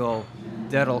single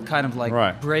that'll kind of like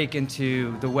Right. break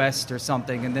into the West or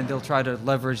something, and then they'll try to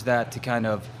leverage that to kind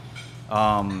of,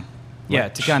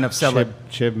 to kind of sell it.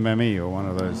 Chib Memi or one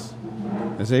of those.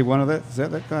 Is he one of that? Is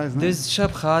that guy's name? There's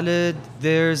Shab Khalid.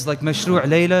 There's like Mashrou'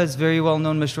 Layla is very well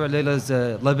known. Mashrou' Layla is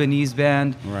a Lebanese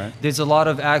band. Right. There's a lot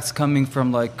of acts coming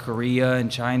from like Korea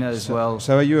and China as well.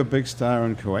 So are you a big star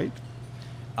in Kuwait?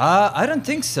 I don't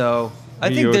think so. I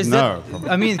You think would there's know,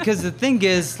 I mean, because the thing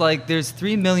is, like, there's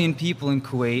 3 million people in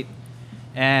Kuwait,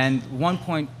 and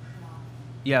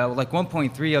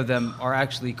 1.3 of them are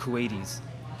actually Kuwaitis.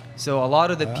 So a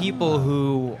lot of the people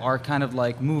who are kind of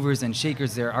like movers and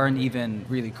shakers there aren't even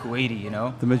really Kuwaiti, you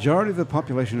know? The majority of the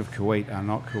population of Kuwait are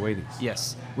not Kuwaitis.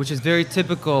 Yes, which is very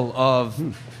typical of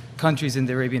countries in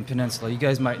the Arabian Peninsula. You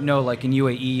guys might know, like in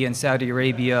UAE and Saudi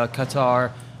Arabia,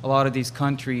 Qatar, a lot of these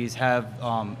countries have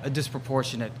a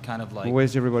disproportionate kind of like Well,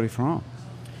 where's everybody from?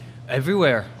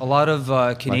 everywhere. A lot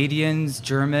of Canadians,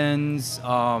 Germans,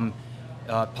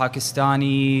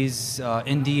 Pakistanis,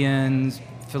 Indians,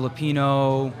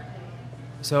 Filipino.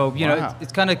 So you know, Wow.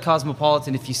 it's kind of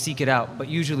cosmopolitan if you seek it out. But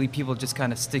usually, people just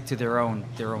kind of stick to their own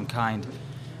kind.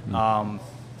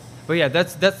 But yeah,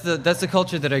 that's the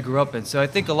culture that I grew up in. So I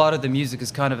think a lot of the music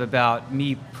is kind of about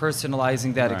me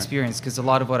personalizing that Right. experience, because a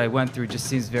lot of what I went through just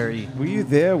seems very Were you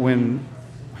there when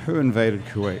who invaded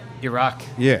Kuwait? Iraq.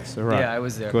 Yes, Iraq. Yeah, I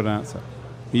was there. Good answer.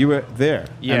 You were there,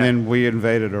 Yeah. and then we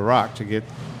invaded Iraq to get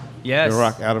Yes.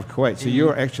 Iraq out of Kuwait. So you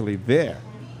were actually there.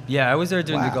 Yeah, I was there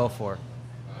during the Wow. Gulf War.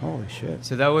 Holy shit!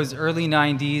 So that was early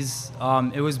 '90s.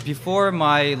 It was before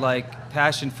my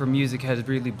passion for music had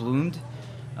really bloomed.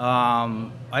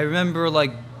 I remember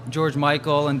like George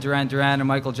Michael and Duran Duran and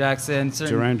Michael Jackson.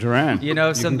 Duran Duran. You know,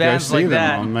 You some can go bands see like them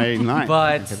that. on May 9th, I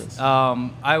But think it is.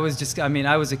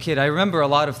 I was a kid. I remember a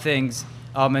lot of things.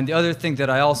 And the other thing that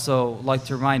I also like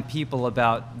to remind people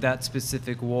about that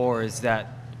specific war is that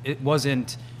it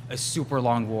wasn't a super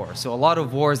long war. So a lot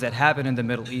of wars that happen in the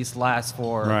Middle East last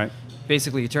for Right.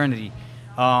 basically eternity.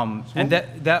 And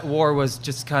that war was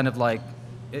just kind of like,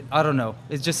 I don't know.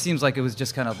 It just seems like it was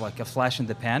just kind of like a flash in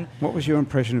the pan. What was your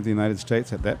impression of the United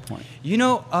States at that point? You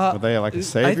know, Were they like a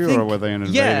savior, or were they an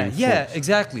invading Yeah, force?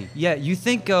 exactly. Yeah, you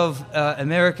think of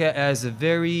America as a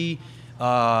very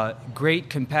great,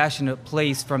 compassionate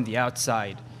place from the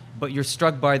outside, but you're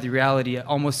struck by the reality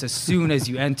almost as soon as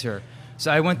you enter.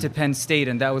 So I went to Penn State,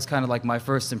 and that was kind of like my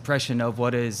first impression of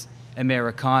what is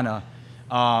Americana.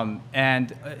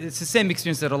 And it's the same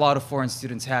experience that a lot of foreign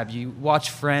students have. You watch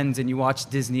Friends and you watch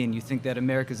Disney and you think that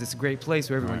America is this great place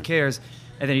where everyone Right. cares,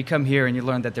 and then you come here and you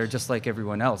learn that they're just like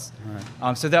everyone else.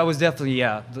 So that was definitely,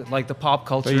 like the pop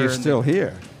culture. So you're and still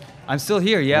here. I'm still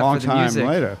here, yeah, Long for the time music.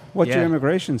 later. What's your Yeah.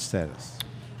 immigration status?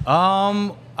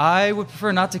 I would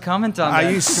prefer not to comment on Are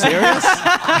that. you serious?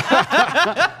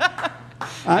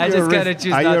 I just gotta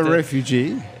choose Are not you a to.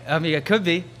 refugee? I mean, it could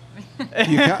be.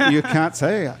 You can't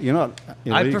say you're not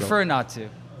illegal. I prefer not to.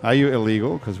 Are you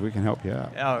illegal? Because we can help you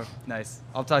out. Oh, nice.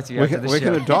 I'll talk to you We after can, the we show.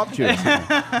 can adopt you. or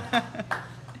something.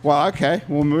 Well, okay.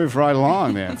 We'll move right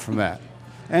along then from that.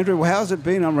 Andrew, well, how's it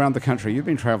been around the country? You've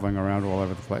been traveling around all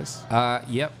over the place.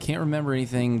 Yep. Can't remember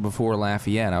anything before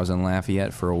Lafayette. I was in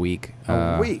Lafayette for a week.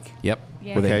 A week? Yep.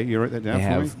 Yeah. Where they- Okay, you wrote that down they for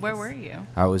have- me? Where were you?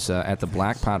 I was at the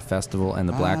Black Pot Festival and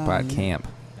the Black Pot Camp.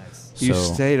 You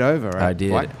So stayed over at I did.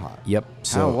 Black Pot. Yep.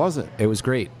 So How was it? It was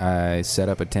great. I set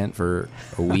up a tent for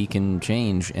a week and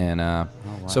change, and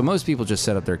so most people just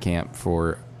set up their camp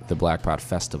for the Black Pot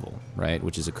Festival, right?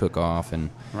 Which is a cook-off and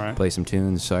Right. play some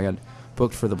tunes. So I got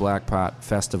booked for the Black Pot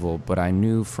Festival, but I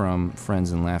knew from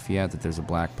friends in Lafayette that there's a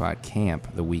Black Pot Camp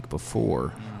the week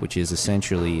before, which is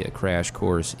essentially a crash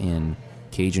course in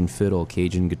Cajun fiddle,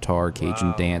 Cajun guitar,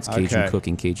 Cajun dance, Cajun Okay.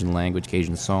 cooking, Cajun language,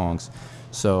 Cajun songs.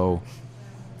 So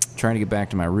trying to get back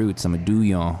to my roots. I'm a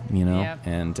douillon, you know, Yep.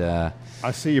 and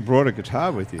I see you brought a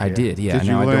guitar with you. I here. did, yeah. Did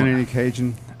you Now, I learn don't- any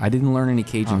Cajun? I didn't learn any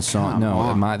Cajun Oh, song. come No,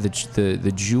 on.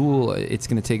 the jewel. It's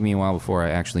going to take me a while before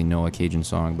I actually know a Cajun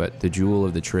song. But the jewel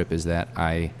of the trip is that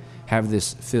I have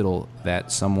this fiddle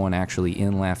that someone actually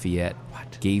in Lafayette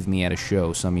gave me at a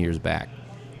show some years back.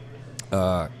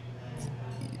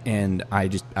 And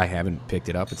I haven't picked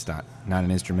it up. It's not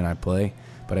an instrument I play.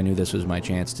 But I knew this was my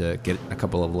chance to get a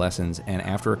couple of lessons. And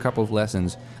after a couple of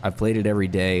lessons, I've played it every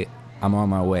day. I'm on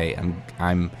my way.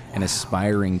 I'm an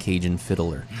aspiring Cajun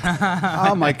fiddler.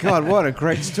 Oh my God! What a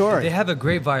great story. They have a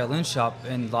great violin shop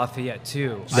in Lafayette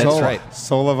too. That's Sola, right.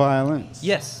 Sola violins.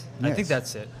 Yes, I Yes. think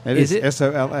that's it. It Is is it?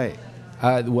 SOLA.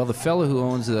 Well, the fellow who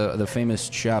owns the famous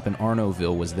shop in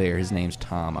Arnaudville was there. His name's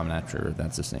Tom. I'm not sure if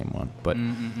that's the same one,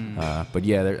 but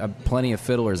yeah, there are plenty of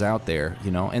fiddlers out there,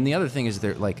 you know. And the other thing is,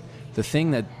 they're like the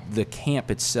thing that the camp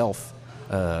itself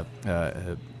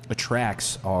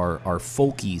attracts are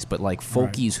folkies, but like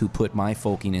folkies who put my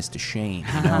folkiness to shame.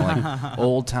 You know, like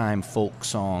old time folk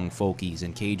song folkies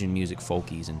and Cajun music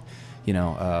folkies, and you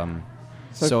know.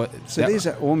 So that- these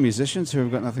are all musicians who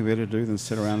have got nothing better to do than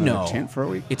sit around in a tent for a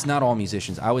week? It's not all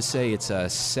musicians. I would say it's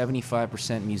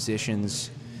 75% musicians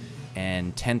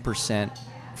and 10%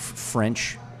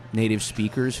 French native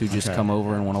speakers who just come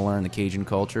over and want to learn the Cajun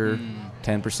culture.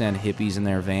 10% hippies in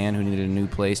their van who needed a new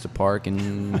place to park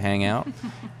and hang out.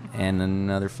 And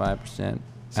another 5%,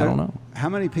 I don't know. How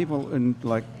many people in,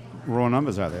 like, raw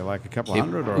numbers are there? Like a couple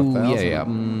hundred or 1,000?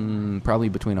 Yeah. Probably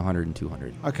between 100 and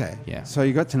 200. Okay. Yeah. So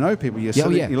you got to know people. You're,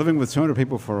 Yeah, you're living with 200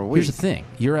 people for a week. Here's the thing: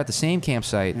 you're at the same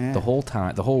campsite Yeah. the whole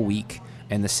time, the whole week,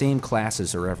 and the same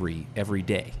classes are every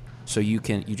day. So you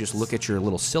just look at your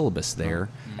little syllabus there,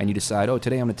 and you decide, oh,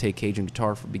 today I'm going to take Cajun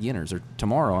guitar for beginners, or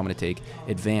tomorrow I'm going to take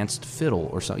advanced fiddle,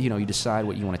 or something. You know, you decide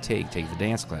what you want to take. Take the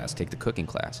dance class, take the cooking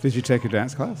class. Did you take a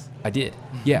dance class? I did,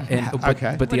 yeah. And but,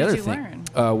 Okay. but the What other did you thing,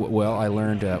 learn? well, I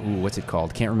learned what's it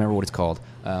called? Can't remember what it's called.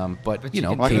 But you you know,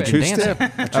 can Like a Cajun two-step?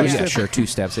 dancing. Oh yeah, sure, 2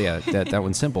 steps. Yeah, that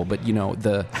one's simple. But you know,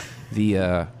 the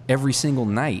every single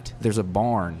night there's a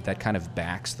barn that kind of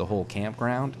backs the whole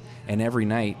campground, and every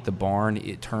night the barn,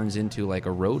 it turns into like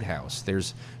a roadhouse.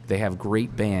 They have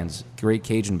great bands, great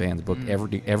Cajun bands booked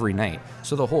every night.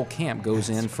 So the whole camp goes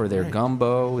in for their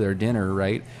gumbo, their dinner,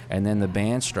 right? And then the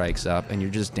band strikes up, and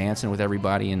you're just dancing with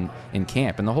everybody in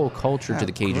camp. And the whole culture to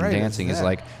the Cajun great is dancing is that?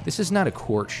 like, this is not a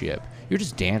courtship. You're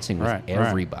just dancing with Right, right,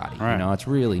 everybody. right. You know, it's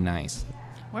really nice.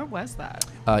 Where was that?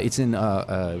 It's in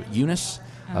Eunice,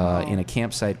 in a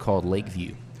campsite called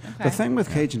Lakeview. Okay. The thing with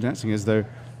Cajun dancing is, though,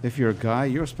 if you're a guy,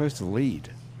 you're supposed to lead.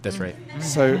 That's right.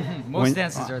 So Most when-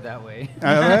 dances are that way.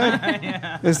 Are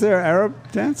there? Is there Arab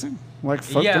dancing? Like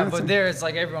folk Yeah, dancing? but there it's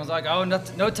like everyone's like, oh,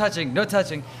 no touching, no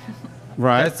touching.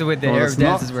 Right. That's the way the Well, Arab it's not-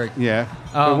 dances work. Yeah.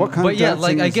 But what kind of yeah, dancing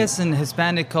like I is- guess in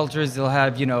Hispanic cultures they'll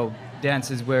have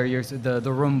dances where you're the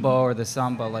rumba or the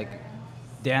samba, like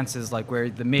dances like where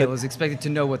the male But- is expected to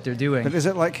know what they're doing. But is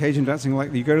it like Cajun dancing?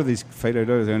 Like you go to these fado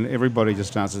dos and everybody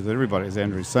just dances with everybody, as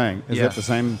Andrew's saying. Is Yeah. that the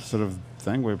same sort of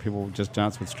thing where people just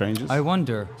dance with strangers? I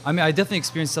wonder. I mean, I definitely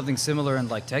experienced something similar in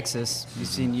like Texas. You've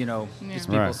seen, these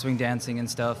people Right. swing dancing and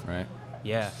stuff. Right.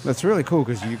 Yeah. That's really cool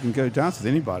because you can go dance with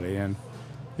anybody and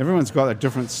everyone's got a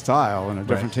different style and a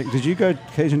different Did you go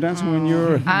Cajun dancing when you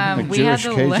were a We had Jewish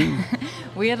to Cajun?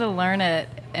 we had to learn it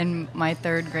in my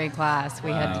 3rd grade class.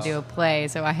 We had to do a play,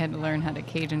 so I had to learn how to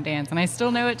Cajun dance, and I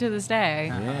still know it to this day.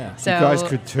 Yeah. So You guys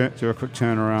could do a quick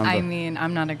turnaround. I mean,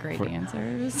 I'm not a great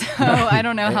dancer, so I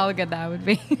don't know how good that would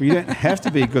be. You don't have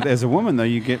to be good. As a woman, though,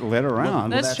 you get led around.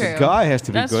 That's The true. guy has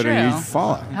to be That's good and true. you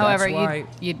follow. However, why-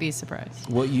 you'd be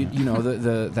surprised. Well, you know,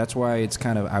 that's why it's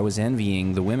kind of, I was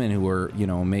envying the women who were,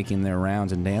 making their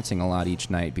rounds and dancing a lot each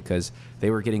night, because they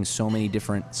were getting so many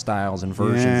different styles and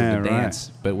versions Yeah, of the right.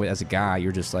 dance. But as a guy,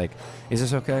 you're just like, is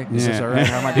this okay? Is this Yeah. all right?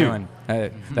 How am I doing?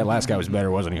 That last guy was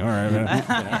better, wasn't he? All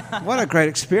right. What a great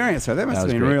experience. Though. That must That have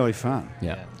was been great. really fun.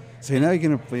 Yeah. So now you're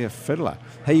going to be a fiddler.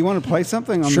 Hey, you want to play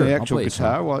something on Sure, the I'll actual play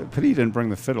guitar? some. Well, pity you didn't bring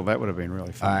the fiddle. That would have been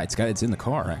really fun. It's in the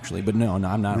car, actually. But no, I'm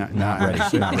not, No, not no.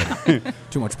 ready. Not ready.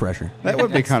 Too much pressure. That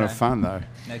would be kind of fun, though.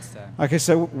 Next time. Okay,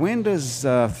 so when does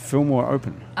Fillmore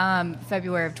open?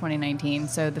 February of 2019.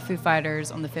 So the Foo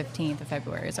Fighters on the 15th of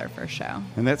February is our first show.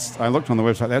 And I looked on the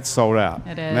website, that's sold out.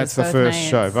 It And that's is, the both first nights.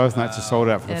 show. Both nights are sold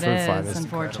out for the It Foo is, Fighters.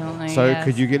 unfortunately. So yes.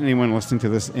 could you get anyone listening to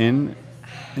this in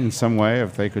some way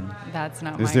if they could? That's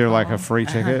not. Is my there like call. a free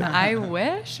ticket? I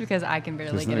wish, because I can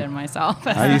barely Isn't get it- in myself.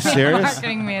 Are you serious?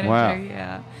 Marketing manager. Wow.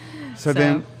 Yeah. So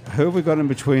then, who have we got in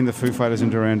between the Foo Fighters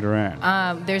and Duran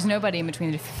Duran? There's nobody in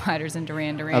between the Foo Fighters and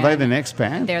Duran Duran. Are they the next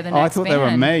band? They're the I next thought they were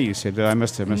band. May. You said. I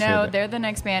must have misheard No, that. they're the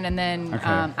next band, and then Okay.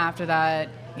 after that,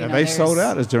 Are they sold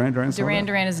out? Is Duran Duran sold Duran out?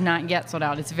 Duran is not yet sold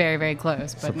out. It's very, very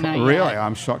close, but not Really? yet.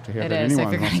 I'm shocked to hear It that is. So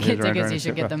anyone if you're wants going to to hear get Duran tickets, Duran you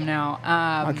should get except them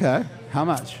now. Okay. How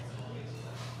much?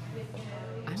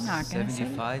 I'm not going to say.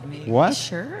 75 maybe? What?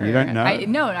 Sure. You don't know?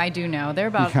 No, I do know. They're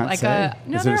about can't like say?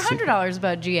 no, Is it they're a secret? $100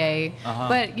 about GA,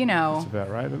 but That's about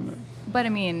right, isn't it? But I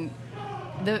mean,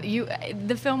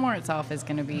 the Fillmore itself is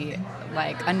going to be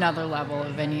like another level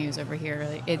of venues over here.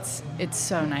 Like, it's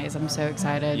so nice. I'm so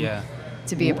excited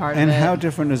to be a part And of it. how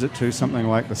different is it to something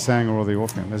like the Sanger or the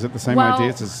Orpheum? Is it the same well, idea?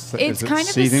 Is it's it kind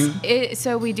seating? of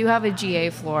so we do have a GA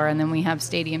floor, and then we have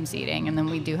stadium seating, and then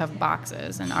we do have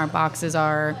boxes, and our boxes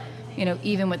are,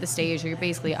 even with the stage, you're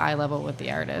basically eye level with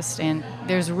the artist, and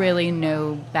there's really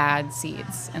no bad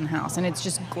seats in the house, and it's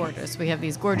just gorgeous. We have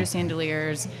these gorgeous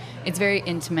chandeliers. It's very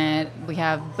intimate. We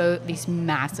have both these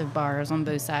massive bars on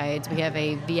both sides. We have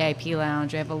a VIP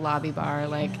lounge. We have a lobby bar.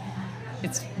 Like,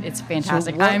 it's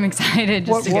fantastic. what- I'm excited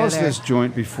just What to go was there. this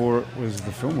joint before it was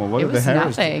the Fillmore? What It did was the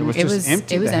Harris? nothing. It was It just was-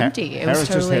 empty. it was The Ha- empty. It was Harris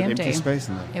just totally had empty empty. space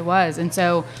in there. It was, and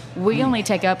so we only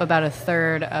take up about a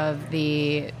third of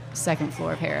the second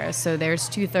floor of Harris. So there's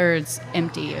 2/3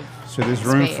 empty of. So there's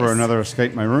room space. for another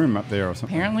Escape My Room up there or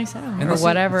something. Apparently so, or this is-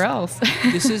 whatever else.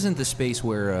 This isn't the space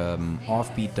where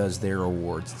Offbeat does their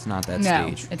awards. It's not that no,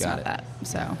 stage. it's Got not it. that.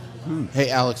 So Hey,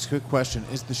 Alex, quick question.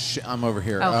 Is the I'm over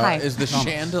here. Oh, hi. Is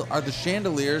the are the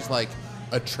chandeliers like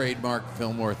a trademark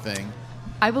Fillmore thing?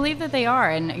 I believe that they are,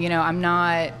 and I'm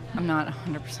not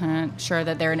 100% sure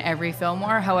that they're in every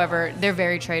Fillmore. However, they're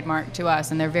very trademarked to us,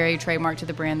 and they're very trademarked to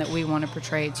the brand that we want to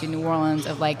portray to New Orleans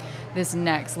of like this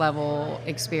next level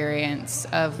experience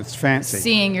of It's fancy.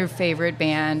 seeing your favorite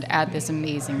band at this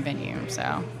amazing venue.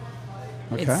 So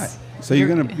Okay. it's- So you're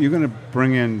gonna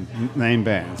bring in name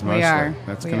bands mostly. are.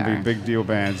 That's We gonna be are. big deal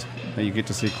bands that you get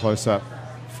to see close up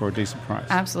for a decent price.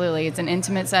 absolutely, it's an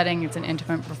intimate setting. It's an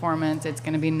intimate performance. It's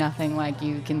going to be nothing like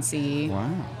you can see Wow.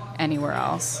 anywhere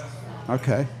else.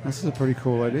 Okay, this is a pretty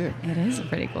cool idea. It is a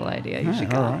pretty cool idea. You Yeah,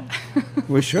 should all go. right.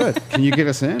 We should. Can you get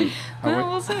us in? Well,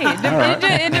 we'll see. It, right.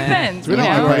 it depends. We don't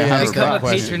you wanna know? pay half the Become a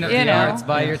price. patron of You the know. arts.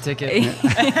 Buy your ticket.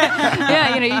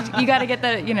 Yeah, you got to get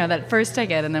that first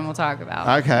ticket, and then we'll talk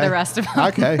about Okay. the rest of them.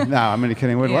 Okay. No, I'm only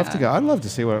kidding. We'd love Yeah. to go. I'd love to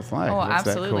see what it's like. Oh, It's that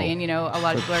absolutely. cool. And a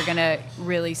lot of people are gonna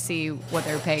really see what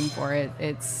they're paying for.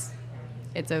 It's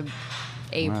a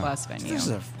A+ venue. This is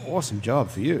an awesome job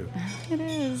for you. It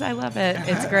is. I love it.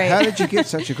 It's great. How did you get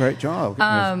such a great job? Is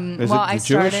well, it I the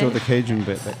Jewish or started- the Cajun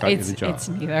bit that got you It's the job? it's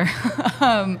neither.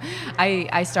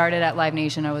 I started at Live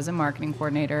Nation. I was a marketing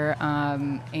coordinator.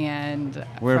 And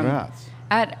Whereabouts?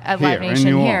 At Here, Live in Nation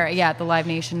New here, Orleans? yeah, at the Live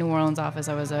Nation New Orleans office.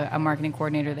 I was a marketing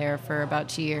coordinator there for about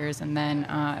 2 years, and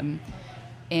then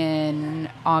in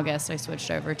August I switched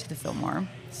over to the Fillmore.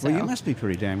 So. Well, you must be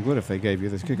pretty damn good if they gave you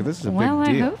this kicker. This is a Well,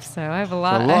 big deal. I hope so. I have a There's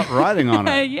lot. a lot riding on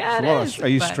it. Yeah, It's a it lot is, Are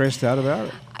you but- stressed out about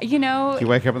it? You know, Do you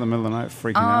wake up in the middle of the night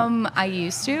freaking out? I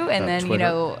used to, and then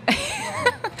Twitter?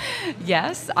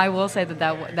 yes, I will say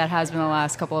that has been the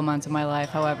last couple of months of my life.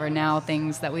 However, now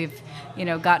things that we've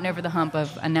gotten over the hump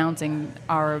of announcing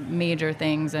our major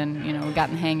things, and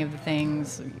gotten the hang of the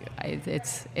things,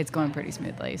 it's going pretty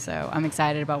smoothly. So I'm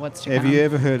excited about what's to Have come. you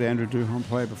ever heard Andrew Duhon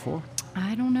play before?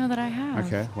 I don't know that I have.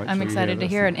 Okay, wait I'm till you excited hear to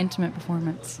hear this an intimate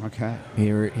performance. Okay.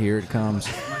 Here it comes.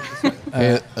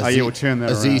 Hey, Oh, yeah, we'll turn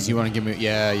that Aziz, around. you want to give me?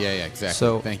 Yeah, exactly.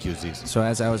 So- Thank you, Aziz. So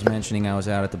as I was mentioning, I was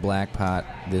out at the Black Pot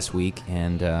this week,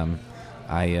 and you can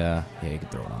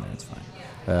throw it on there. It's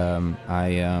fine.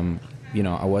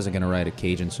 I wasn't gonna write a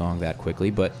Cajun song that quickly,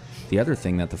 but the other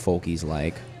thing that the folkies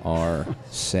like are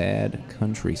sad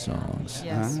country songs.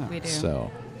 Yes, we do. So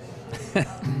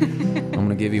I'm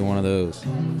gonna give you one of those.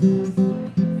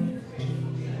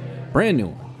 Brand new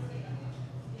one.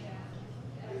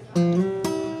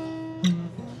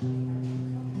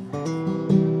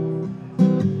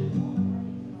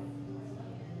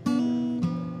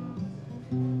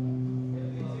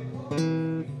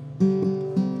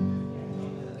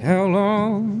 How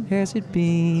long has it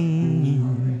been?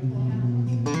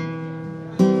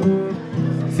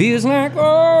 Feels like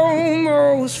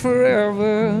almost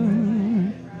forever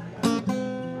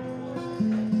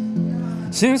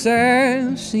since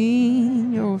I've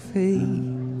seen your face.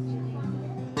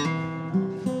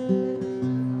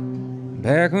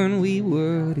 Back when we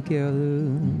were together,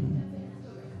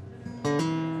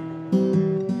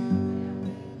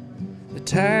 the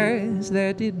ties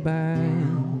that did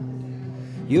bind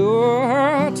your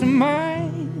heart to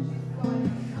mine,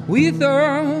 we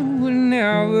thought would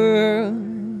never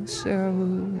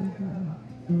sever.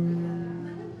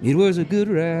 It was a good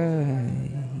ride.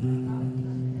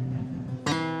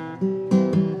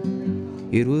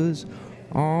 It was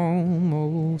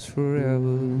almost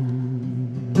forever.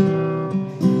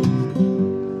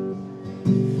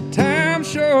 Time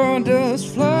sure does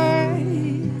fly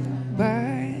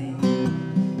by.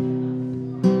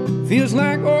 Feels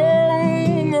like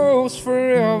almost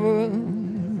forever.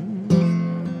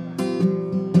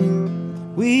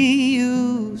 We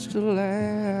used to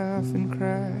laugh and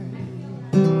cry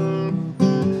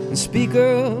and speak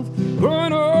of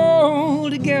growing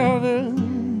old together.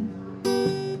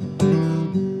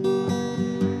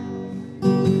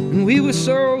 And we were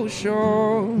so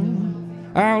sure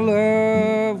our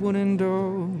love would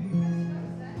endure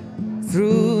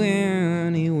through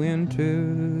any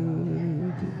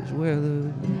winter's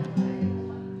weather.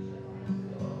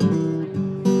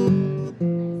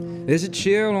 There's a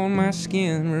chill on my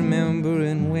skin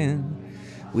remembering when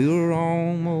we were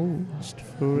almost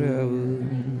forever.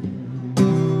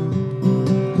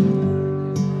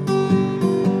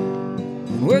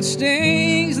 what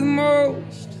stings the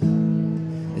most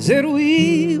is that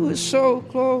we were so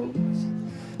close.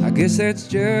 I guess that's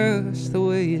just the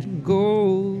way it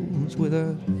goes with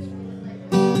us.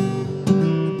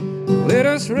 Let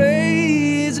us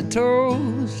raise a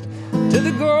toast to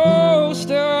the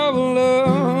ghost of a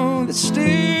love that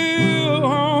still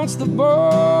haunts the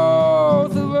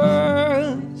both of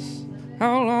us.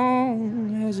 How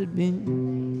long has it been?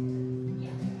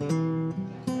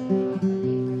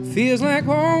 Feels like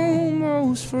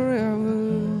almost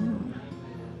forever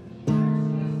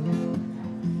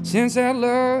since that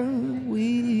love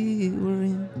we were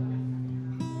in,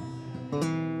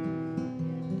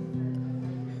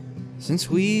 since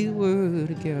we were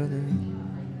together.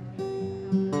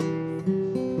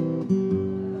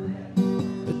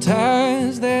 The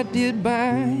ties that did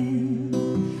bind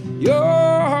your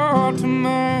heart to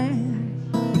mine,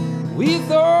 we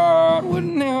thought would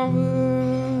never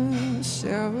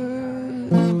sever.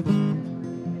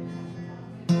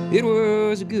 It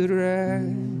was a good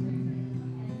ride.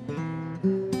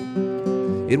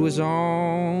 It was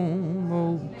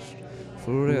almost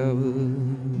forever.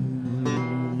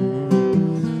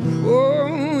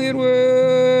 Oh, it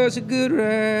was a good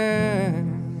ride.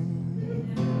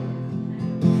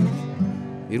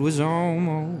 It was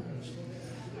almost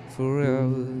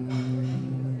forever.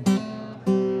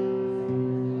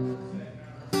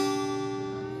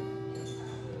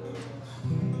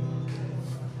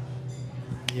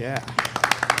 Yeah.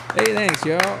 Hey, thanks,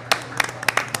 y'all.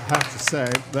 I have to say,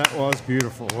 that was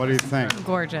beautiful. What do you think?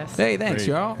 Gorgeous. Hey, thanks,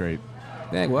 y'all. Great.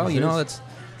 Hey, well, you know, that's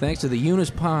thanks to the Eunice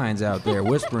Pines out there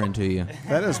whispering to you.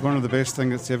 That is one of the best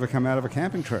things that's ever come out of a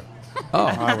camping trip, Oh,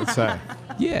 I would say.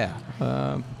 yeah.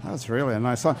 That's really a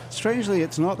nice song. Strangely,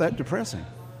 it's not that depressing.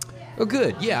 Oh,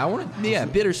 good. Yeah, I wanted. Yeah,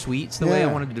 bittersweet. It's the way I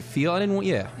Yeah. wanted it to feel. I didn't want.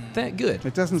 Yeah, good.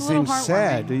 It doesn't It's a little seem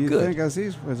sad. Do you Good. think,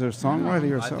 Aziz? Was there a songwriter I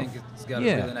yourself? think it's got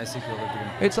Yeah. a really nice equilibrium.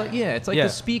 It's like it's like Yeah. the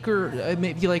speaker.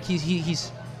 Maybe like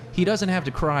he doesn't have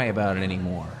to cry about it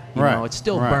anymore. You Right, know, it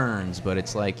still right. burns, but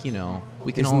it's like, you know,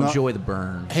 we can It's all not- enjoy the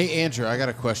burn. Hey, Andrew, I got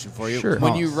a question for you. Sure.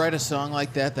 When you write a song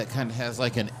like that kind of has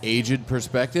like an aged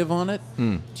perspective on it,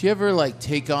 Hmm. do you ever like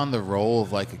take on the role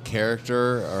of like a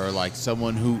character or like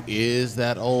someone who is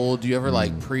that old? Do you ever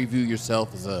like preview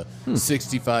yourself as a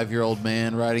 65-year-old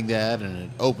man writing that, and it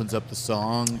opens up the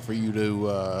song for you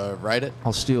to write it?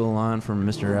 I'll steal a line from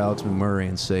Mr. Alex McMurray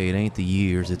and say, "It ain't the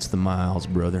years, it's the miles,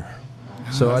 brother."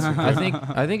 So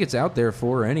I think it's out there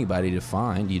for anybody to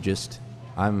find. You just,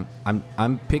 I'm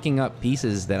picking up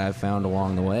pieces that I've found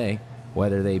along the way,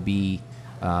 whether they be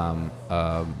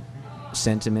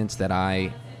sentiments that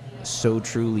I so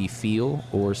truly feel,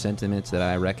 or sentiments that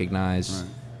I recognize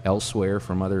elsewhere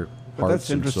from other But that's hearts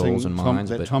and interesting souls and minds.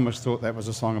 that But Thomas thought that was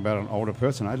a song about an older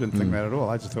person. I didn't think that at all.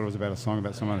 I just thought it was about a song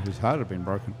about someone whose heart had been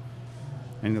broken.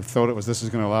 And I thought this is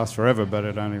going to last forever, but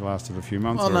it only lasted a few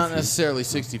months. Well, or a not few. necessarily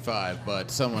 65, but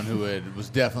someone who was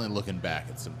definitely looking back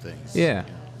at some things. yeah.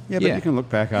 Yeah, but you can look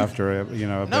back after,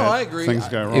 No, bad I agree. things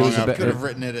go wrong. It was I about- could have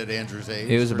written it at Andrew's age.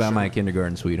 It was for about sure. my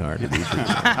kindergarten sweetheart. I'm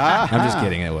just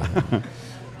kidding. It wasn't.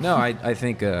 No, I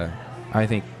think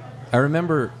I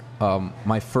remember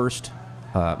my first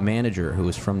manager who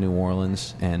was from New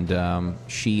Orleans, and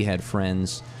she had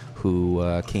friends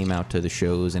who came out to the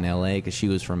shows in L.A. because she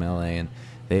was from L.A. and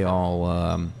they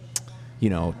all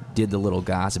did the little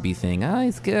gossipy thing. Oh,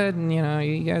 it's good, and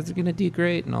you guys are gonna do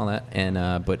great and all that. And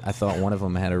but I thought one of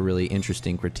them had a really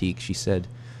interesting critique. She said,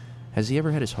 "Has he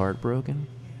ever had his heart broken?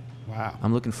 Wow.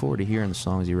 I'm looking forward to hearing the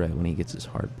songs he write when he gets his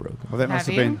heart broken." Well, that must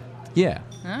Have have you? been. Yeah,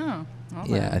 Oh.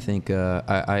 yeah. I think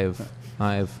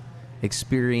I've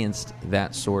experienced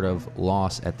that sort of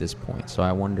loss at this point. So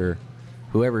I wonder,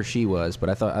 whoever she was, but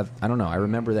I don't know. I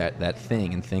remember that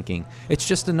thing and thinking it's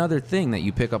just another thing that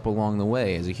you pick up along the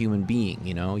way as a human being.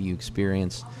 You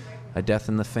experience a death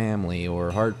in the family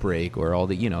or heartbreak or all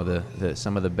the the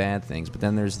some of the bad things, but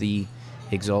then there's the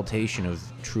exaltation of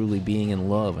truly being in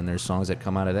love, and there's songs that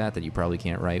come out of that you probably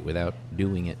can't write without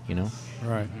doing it.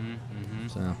 Right.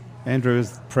 So. Andrew,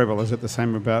 Preble, is it the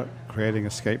same about creating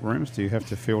escape rooms? Do you have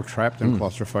to feel trapped and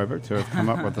claustrophobic to have come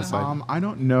up with this idea? I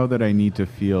don't know that I need to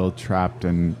feel trapped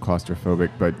and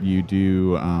claustrophobic, but you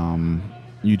do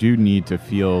need to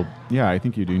feel. Yeah, I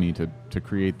think you do need to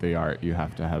create the art. You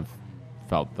have to have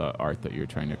felt the art that you're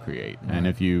trying to create, and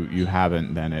if you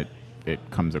haven't, then it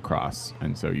comes across,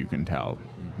 and so you can tell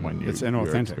when you It's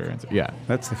inauthentic. experience it. Yeah.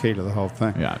 That's the key to the whole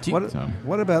thing. Yeah.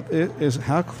 What about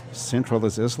how central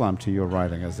is Islam to your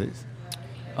writing, Aziz?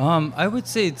 I would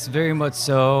say it's very much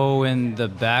so in the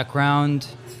background.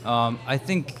 I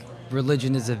think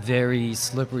religion is a very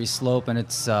slippery slope, and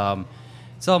it's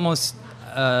almost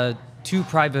too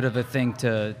private of a thing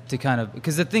to kind of,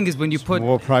 because the thing is when you put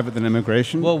More private than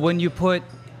immigration? well, when you put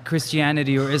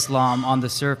Christianity or Islam on the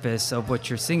surface of what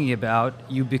you're singing about,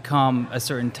 you become a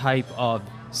certain type of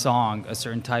song, a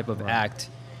certain type of act.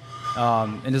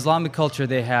 In Islamic culture,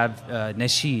 they have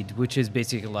nasheed, which is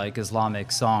basically like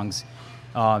Islamic songs.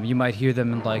 You might hear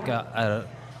them in like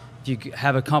if you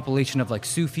have a compilation of like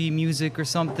Sufi music or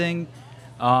something.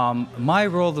 My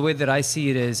role, the way that I see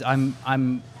it, is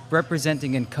I'm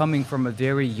representing and coming from a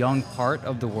very young part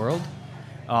of the world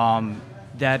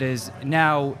that is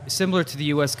now similar to the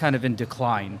U.S., kind of in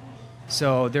decline.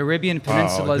 So the Arabian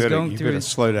Peninsula is going you through. better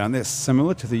slow down. They're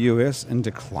similar to the U.S. in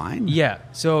decline? Yeah.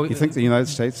 So You think the United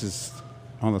States is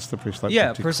on the slippery slope?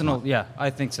 yeah, to personal. decline? Yeah, I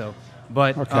think so.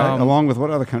 But Okay, along with what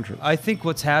other countries? I think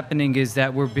what's happening is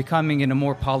that we're becoming in a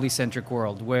more polycentric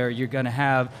world where you're going to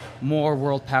have more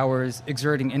world powers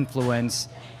exerting influence.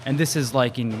 And this is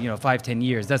like in 5-10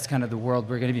 years. That's kind of the world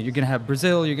we're going to be. You're going to have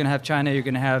Brazil. You're going to have China. You're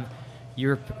going to have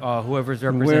Europe. Whoever's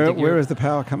representing. Where Europe. is the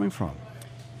power coming from?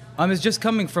 It's just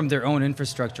coming from their own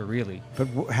infrastructure, really.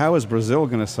 But how is Brazil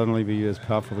going to suddenly be as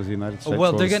powerful as the United States?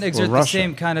 Well, or they're as- going to or exert the Russia?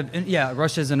 same kind of. Yeah,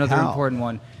 Russia's another How? important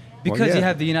one. Because yeah. you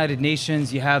have the United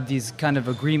Nations, you have these kind of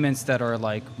agreements that are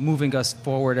like moving us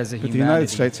forward as a But humanity. the United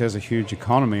States has a huge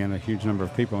economy and a huge number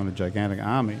of people and a gigantic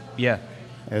army, Yeah.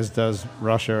 as does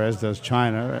Russia, as does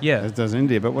China, Yeah. as does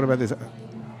India. But what about this?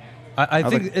 I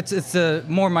think it's a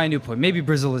more minute point. Maybe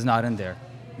Brazil is not in there.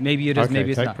 Maybe it is. Okay,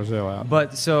 maybe it's take not. Brazil out.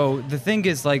 But so the thing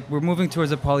is, like, we're moving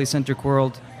towards a polycentric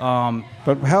world.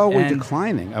 But how are we And-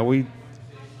 declining? Are we?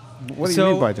 What do so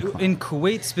you mean by decline? in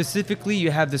Kuwait specifically, you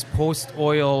have this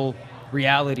post-oil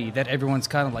reality that everyone's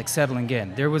kind of like settling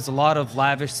in. There was a lot of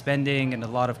lavish spending and a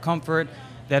lot of comfort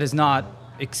that is not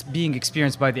being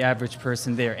experienced by the average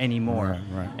person there anymore.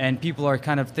 Right. And people are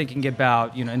kind of thinking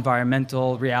about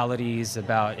environmental realities,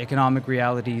 about economic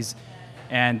realities,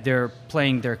 and they're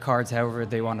playing their cards however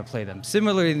they want to play them.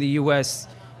 Similarly, in the U.S.,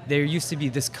 there used to be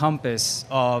this compass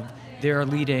of we're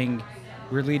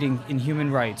leading in human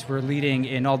rights, we're leading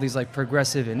in all these like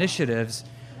progressive initiatives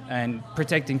and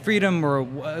protecting freedom or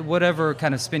whatever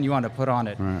kind of spin you want to put on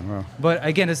it. Right, well. But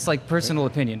again, it's like personal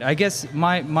opinion. I guess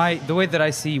the way that I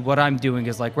see what I'm doing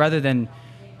is like, rather than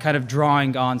kind of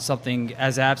drawing on something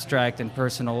as abstract and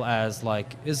personal as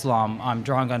like Islam, I'm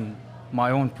drawing on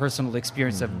my own personal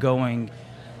experience of going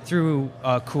through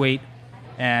Kuwait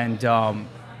and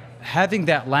having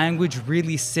that language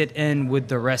really sit in with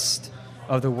the rest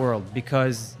of the world,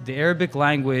 because the Arabic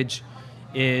language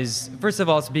is, first of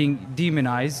all, it's being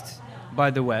demonized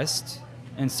by the West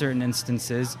in certain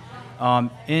instances.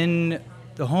 In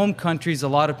the home countries, a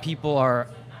lot of people are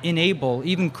unable,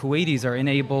 even Kuwaitis are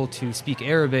unable to speak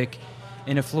Arabic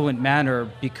in a fluent manner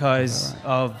because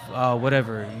of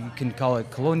whatever, you can call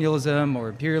it colonialism or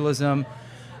imperialism.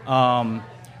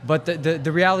 But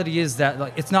the reality is that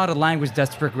like, it's not a language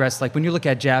that's progressed. Like when you look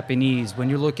at Japanese, when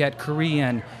you look at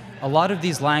Korean, a lot of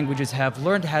these languages have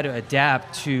learned how to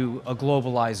adapt to a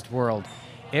globalized world.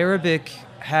 Arabic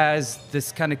has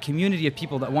this kind of community of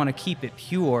people that want to keep it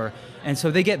pure, and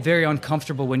so they get very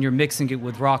uncomfortable when you're mixing it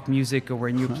with rock music or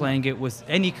when you're playing it with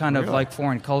any kind of like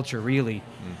foreign culture, really.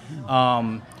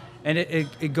 And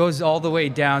it goes all the way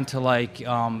down to like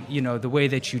the way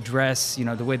that you dress,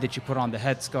 the way that you put on the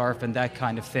headscarf and that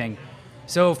kind of thing.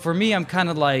 So for me, I'm kind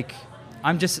of like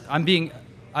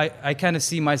I kind of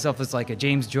see myself as like a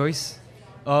James Joyce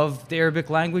of the Arabic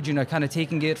language, kind of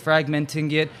taking it,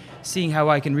 fragmenting it, seeing how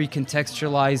I can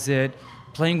recontextualize it,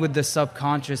 playing with the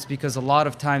subconscious, because a lot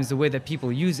of times the way that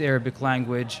people use Arabic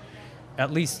language,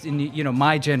 at least in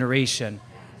my generation,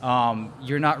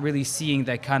 you're not really seeing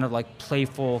that kind of like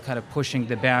playful kind of pushing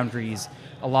the boundaries.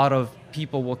 A lot of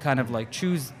people will kind of like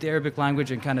choose the Arabic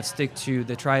language and kind of stick to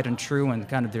the tried and true, and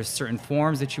kind of there's certain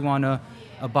forms that you want to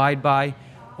abide by,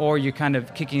 or you're kind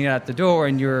of kicking it out the door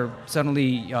and you're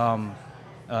suddenly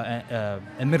a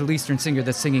Middle Eastern singer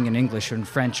that's singing in English or in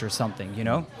French or something,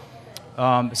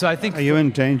 So I think... Are you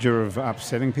in danger of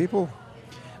upsetting people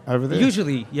over there?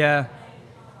 Usually, yeah.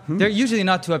 They're usually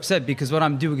not too upset because what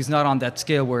I'm doing is not on that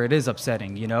scale where it is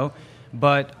upsetting,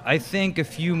 But I think a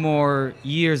few more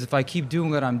years, if I keep doing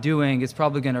what I'm doing, it's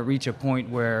probably going to reach a point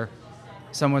where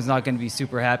someone's not going to be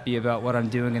super happy about what I'm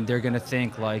doing, and they're going to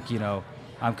think like,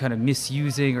 I'm kind of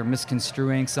misusing or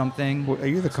misconstruing something. Well, are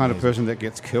you the kind of person that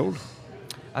gets killed?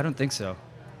 I don't think so.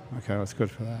 Okay, that's good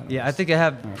for that. Yeah, I think I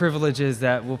have privileges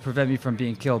that will prevent me from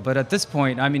being killed. But at this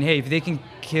point, I mean, hey, if they can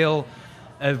kill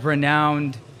a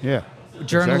renowned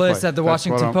journalist exactly. at the That's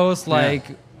Washington what Post, yeah. like,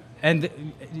 and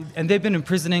they've been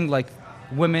imprisoning like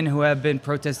women who have been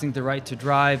protesting the right to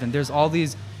drive, and there's all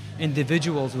these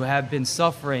individuals who have been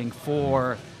suffering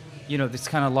for, this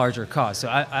kind of larger cause. So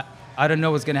I don't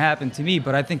know what's going to happen to me,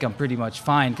 but I think I'm pretty much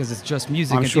fine because it's just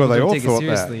music I'm and sure people they don't all take it thought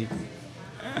that. seriously.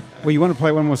 Well, you want to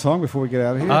play one more song before we get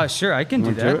out of here? Sure, I can do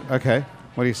Want to that. it? Okay.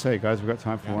 What do you say, guys? We've got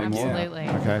time for one more. Absolutely.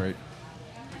 Okay. Great.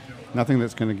 Nothing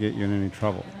that's going to get you in any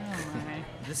trouble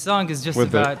This song is just with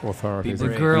about the authorities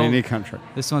the in girl. any country.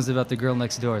 This one's about the girl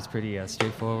next door. It's pretty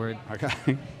straightforward.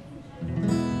 Okay.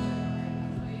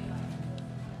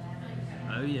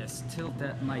 Oh yes, tilt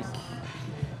that mic.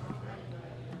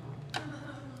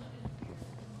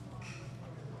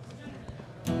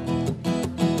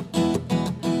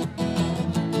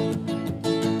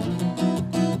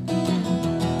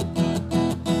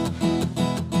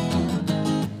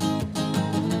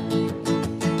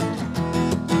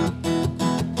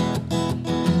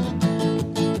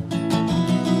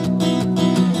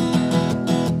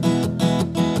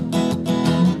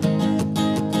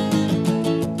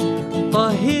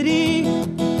 طهري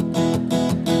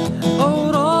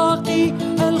أوراقي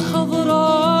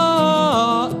الخضراء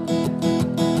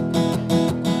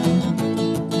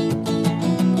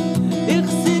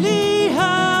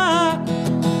اغسليها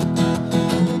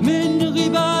من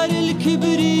غبار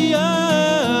الكبرياء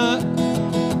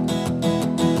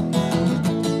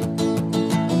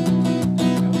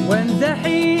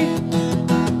وانزحي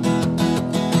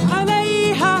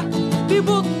عليها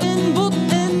ببطء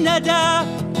ندى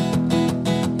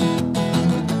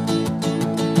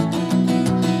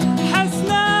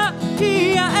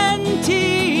هي أنت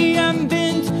يا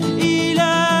بنت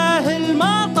إله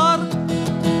المطر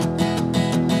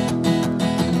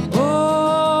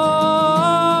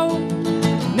أوه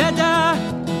ندى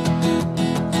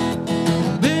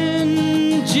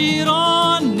بنت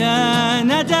جيراننا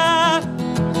ندى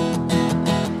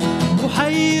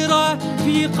بحيرة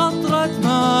في قطرة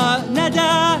ماء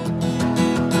ندى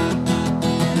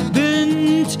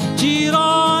بنت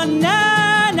جيراننا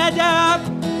ندى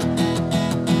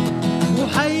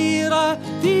بحيرة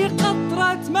في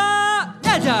قطرة ماء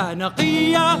ندى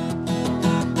نقية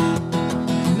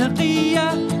نقية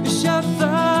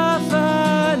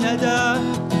شفافة ندى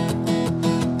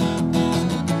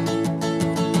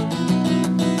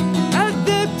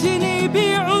عذبتني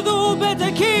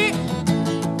بعذوبتك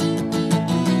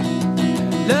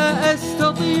لا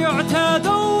أستطيع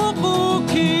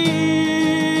تذوقك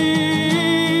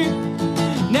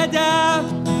ندى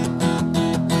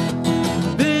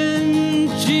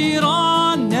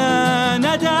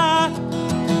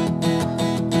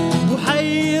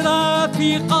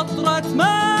في قطرة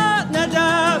ماء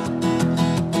ندى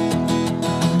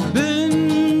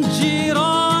بن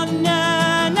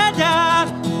جيراننا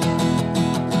ندى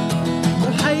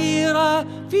بحيرة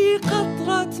في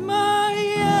قطرة ماء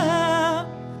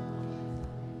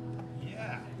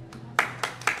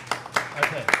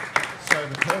Okay. So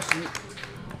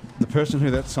the person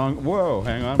who that song. Whoa,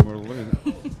 hang on, we're losing.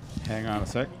 Hang on a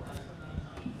sec.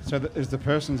 So is the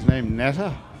person's name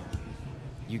Netta?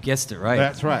 You guessed it right.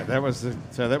 That's right. That was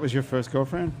that was your first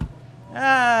girlfriend?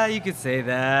 You could say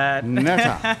that.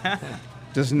 Netta.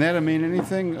 Does Netta mean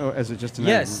anything, or is it just an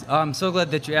Yes, I'm so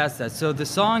glad that you asked that. So the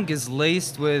song is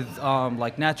laced with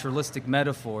like naturalistic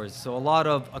metaphors. So a lot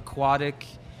of aquatic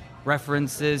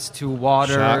references to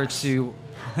water, Sharks. to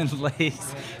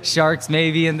lakes, sharks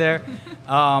maybe in there.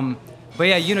 But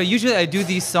yeah, usually I do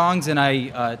these songs and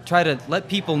I try to let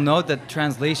people know that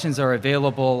translations are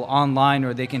available online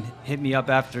or they can hit me up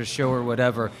after a show or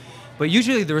whatever. But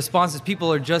usually the response is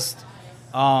people are just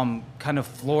kind of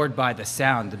floored by the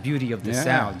sound, the beauty of the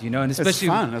sound, and especially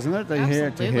it's fun, isn't it? To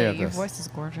hear Your this. voice is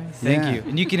gorgeous. Thank you.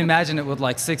 And you can imagine it with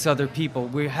like 6 other people.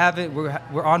 We're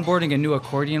onboarding a new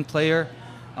accordion player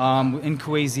in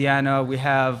Louisiana. We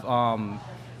have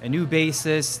a new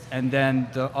bassist, and then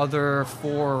the other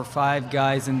 4 or 5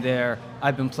 guys in there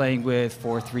I've been playing with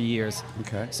for 3 years.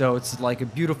 Okay. So it's like a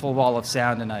beautiful wall of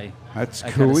sound, and That's I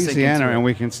kinda sink Louisiana, into it. and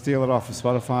we can steal it off of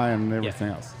Spotify and everything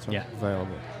else. It's Yeah.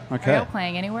 available. Are Okay. y'all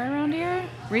playing anywhere around here?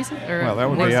 Recent? Or Well, that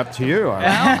would be up to you. Well,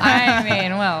 I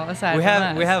mean, aside we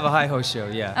from have a hi-ho show,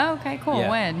 yeah. Oh, okay, cool. Yeah.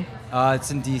 When?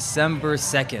 It's in December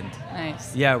 2nd.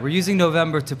 Nice. Yeah, we're using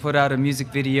November to put out a music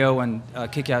video and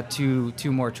kick out two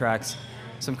more tracks.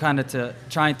 So I'm kind of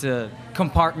trying to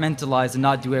compartmentalize and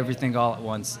not do everything all at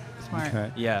once. Smart.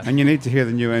 Okay. Yeah. And you need to hear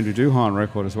the new Andrew Duhon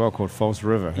record as well, called False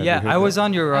River. Have you Yeah, heard I was that?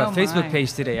 on your Oh, Facebook my.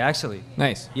 page today, actually.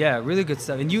 Nice. Yeah, really good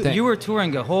stuff. And you were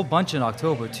touring a whole bunch in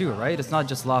October too, right? It's not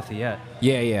just Lafayette.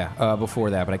 Yeah. Before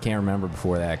that, but I can't remember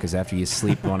before that because after you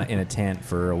sleep in a tent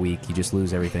for a week, you just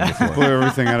lose everything before. Blew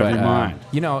everything out of But,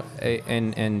 your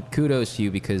mind. and kudos to you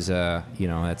because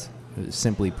that's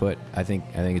simply put. I think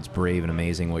it's brave and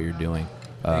amazing what you're doing.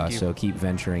 Thank you. So keep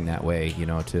venturing that way.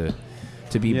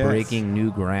 to be Yes. breaking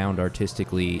new ground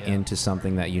artistically into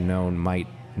something that might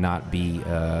not be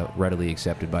readily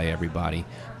accepted by everybody.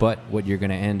 But what you're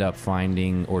going to end up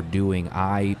finding or doing,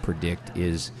 I predict,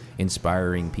 is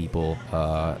inspiring people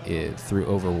through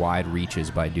over wide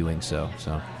reaches by doing so.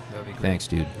 So, thanks,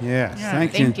 dude. Yes, Yeah,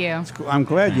 thank thank you. you. It's cool. I'm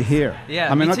glad you're here. Yeah, I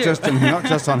mean, me not too.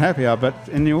 just on Happy Hour, but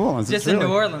in New Orleans. Just It's in really,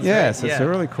 New Orleans. Yes, right? it's Yeah. a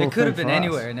really cool. It could have thing been for us.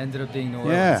 anywhere and ended up being New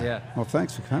Orleans. Yeah. Yeah. Well,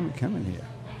 thanks for coming here.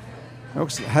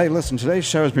 Excellent. Hey, listen, today's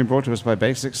show has been brought to us by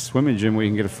Basics Swimming Gym, where you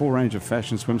can get a full range of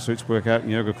fashion swimsuits, workout,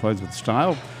 and yoga clothes with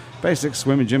style. Basics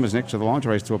Swimming Gym is next to the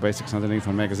lingerie store Basics underneath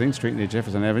on Magazine Street near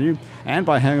Jefferson Avenue, and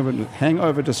by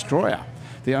Hangover Destroyer,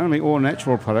 the only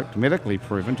all-natural product medically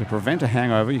proven to prevent a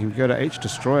hangover. You can go to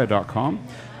hdestroyer.com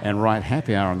and write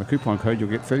Happy Hour on the coupon code. You'll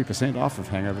get 30% off of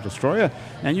Hangover Destroyer.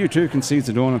 And you too can seize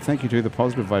the dawn, and thank you to the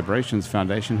Positive Vibrations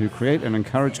Foundation, who create and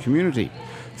encourage community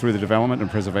through the development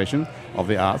and preservation of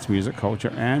the arts, music,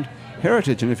 culture, and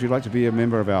heritage. And if you'd like to be a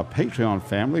member of our Patreon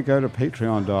family, go to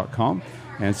patreon.com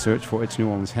and search for It's New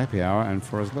Orleans Happy Hour. And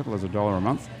for as little as $1 a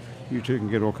month, you too can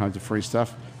get all kinds of free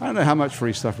stuff. I don't know how much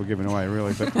free stuff we're giving away,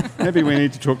 really, but maybe we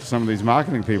need to talk to some of these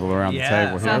marketing people around the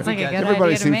table here. Sounds like a good Everybody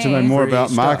idea to seems to me. know more Free about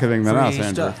stuff. marketing than Free us,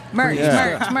 Andrew. stuff. Merch,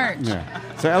 Yeah. merch. Yeah.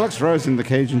 So Alex Rose and the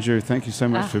Cajun Jew, thank you so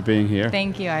much for being here.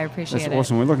 Thank you. I appreciate That's it.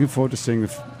 awesome. We're looking forward to seeing the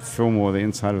Fillmore, the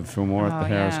inside of the Fillmore at the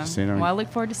Harris Casino. Well, I look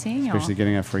forward to seeing you. Especially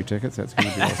getting our free tickets. That's going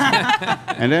to be awesome.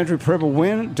 And Andrew Preble,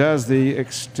 when does the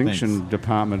extinction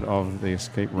department of the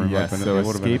escape room Yes, open so at the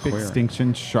Audubon Escape Aquarium?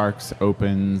 Extinction Sharks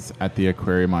opens at the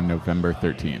aquarium on November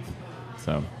 13th.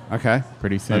 So Okay.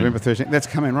 pretty soon. November 13th. That's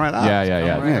coming right up. Yeah.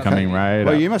 Yeah, okay. Coming right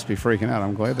Well, up. you must be freaking out.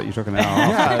 I'm glad that you took an hour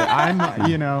off.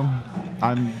 Yeah,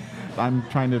 I'm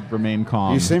trying to remain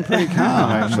calm. You seem pretty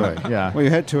calm, actually. Yeah. Well, you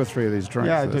had 2 or 3 of these drinks.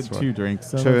 Yeah, I that's did what- 2 drinks.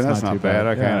 So 2, that's not not too bad.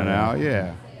 Okay, Yeah, in an hour.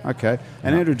 Yeah. Okay.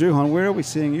 And Andrew Duhon, where are we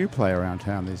seeing you play around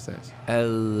town these days?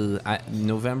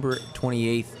 November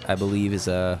 28th, I believe, is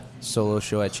a solo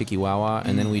show at Chikiwawa,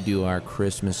 and then we do our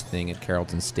Christmas thing at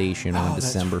Carrollton Station on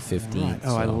December 15th. Right.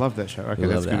 Oh, I so love that show. Okay, we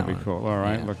that's love going to that be one. cool. All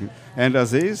right. Yeah. And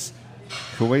Aziz,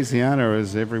 Louisiana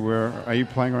is everywhere. Are you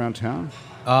playing around town?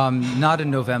 Not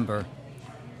in November.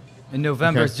 In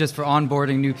November, Okay. it's just for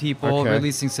onboarding new people, Okay.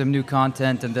 releasing some new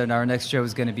content, and then our next show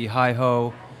is going to be Hi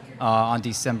Ho on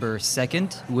December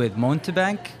 2nd with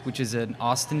Montebank, which is an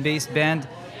Austin-based band.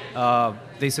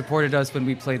 They supported us when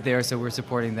we played there, so we're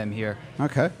supporting them here.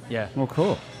 Okay. Yeah. Well,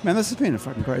 cool. Man, this has been a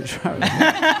fucking great show.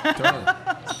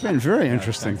 It's been very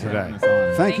interesting today.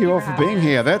 Thank you all for being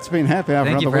here. That's been Happy Hour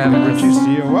for Thank you another for week. having us.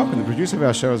 Producer, you're welcome. The producer of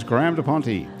our show is Graham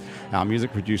DePonte. Our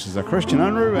music producers are Christian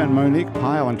Unruh and Monique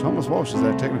Pyle, and Thomas Walsh is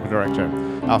our technical director.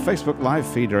 Our Facebook Live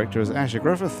feed director is Asher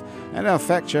Griffith, and our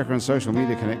fact checker and social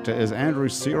media connector is Andrew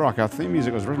Searock. Our theme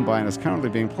music was written by and is currently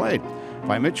being played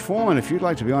by Mitch Foreman. If you'd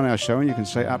like to be on our show and you can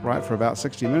stay upright for about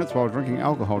 60 minutes while drinking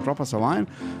alcohol, drop us a line.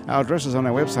 Our address is on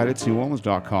our website,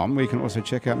 itsneworleans.com, where you can also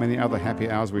check out many other happy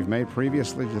hours we've made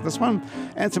previously to this one,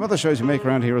 and some other shows we make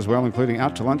around here as well, including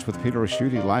Out to Lunch with Peter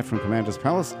Raschuti, live from Commander's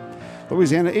Palace,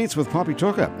 Louisiana Eats with Poppy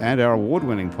Tucker, and our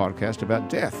award-winning podcast about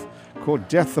death called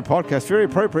Death the Podcast. Very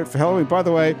appropriate for Halloween. By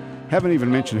the way, haven't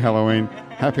even mentioned Halloween.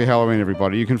 Happy Halloween,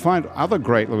 everybody. You can find other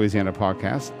great Louisiana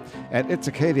podcasts at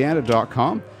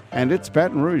itsacadiana.com and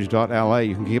itsbatonrouge.la.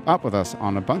 You can keep up with us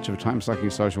on a bunch of time-sucking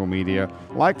social media,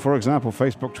 like, for example,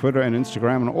 Facebook, Twitter, and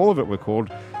Instagram, and all of it we're called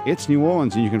It's New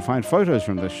Orleans. And you can find photos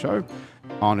from this show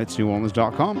on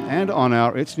itsneworleans.com and on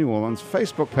our It's New Orleans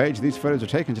Facebook page. These photos are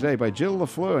taken today by Jill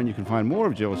LaFleur, and you can find more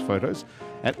of Jill's photos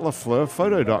at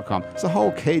lafleurphoto.com. It's a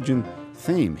whole Cajun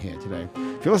theme here today.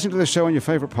 If you're listening to this show on your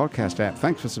favorite podcast app,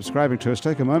 thanks for subscribing to us.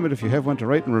 Take a moment, if you have one, to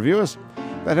rate and review us.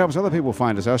 That helps other people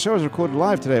find us. Our show is recorded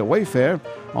live today at Wayfair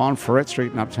on Ferret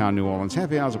Street in Uptown New Orleans.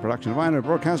 Happy Hours, a production of INO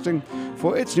Broadcasting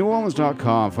for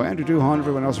itsneworleans.com. For Andrew Duhon and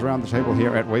everyone else around the table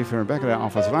here at Wayfair and back at our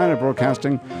office at INO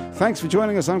Broadcasting, thanks for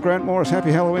joining us. I'm Grant Morris.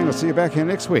 Happy Halloween. I'll see you back here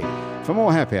next week for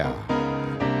more Happy Hour.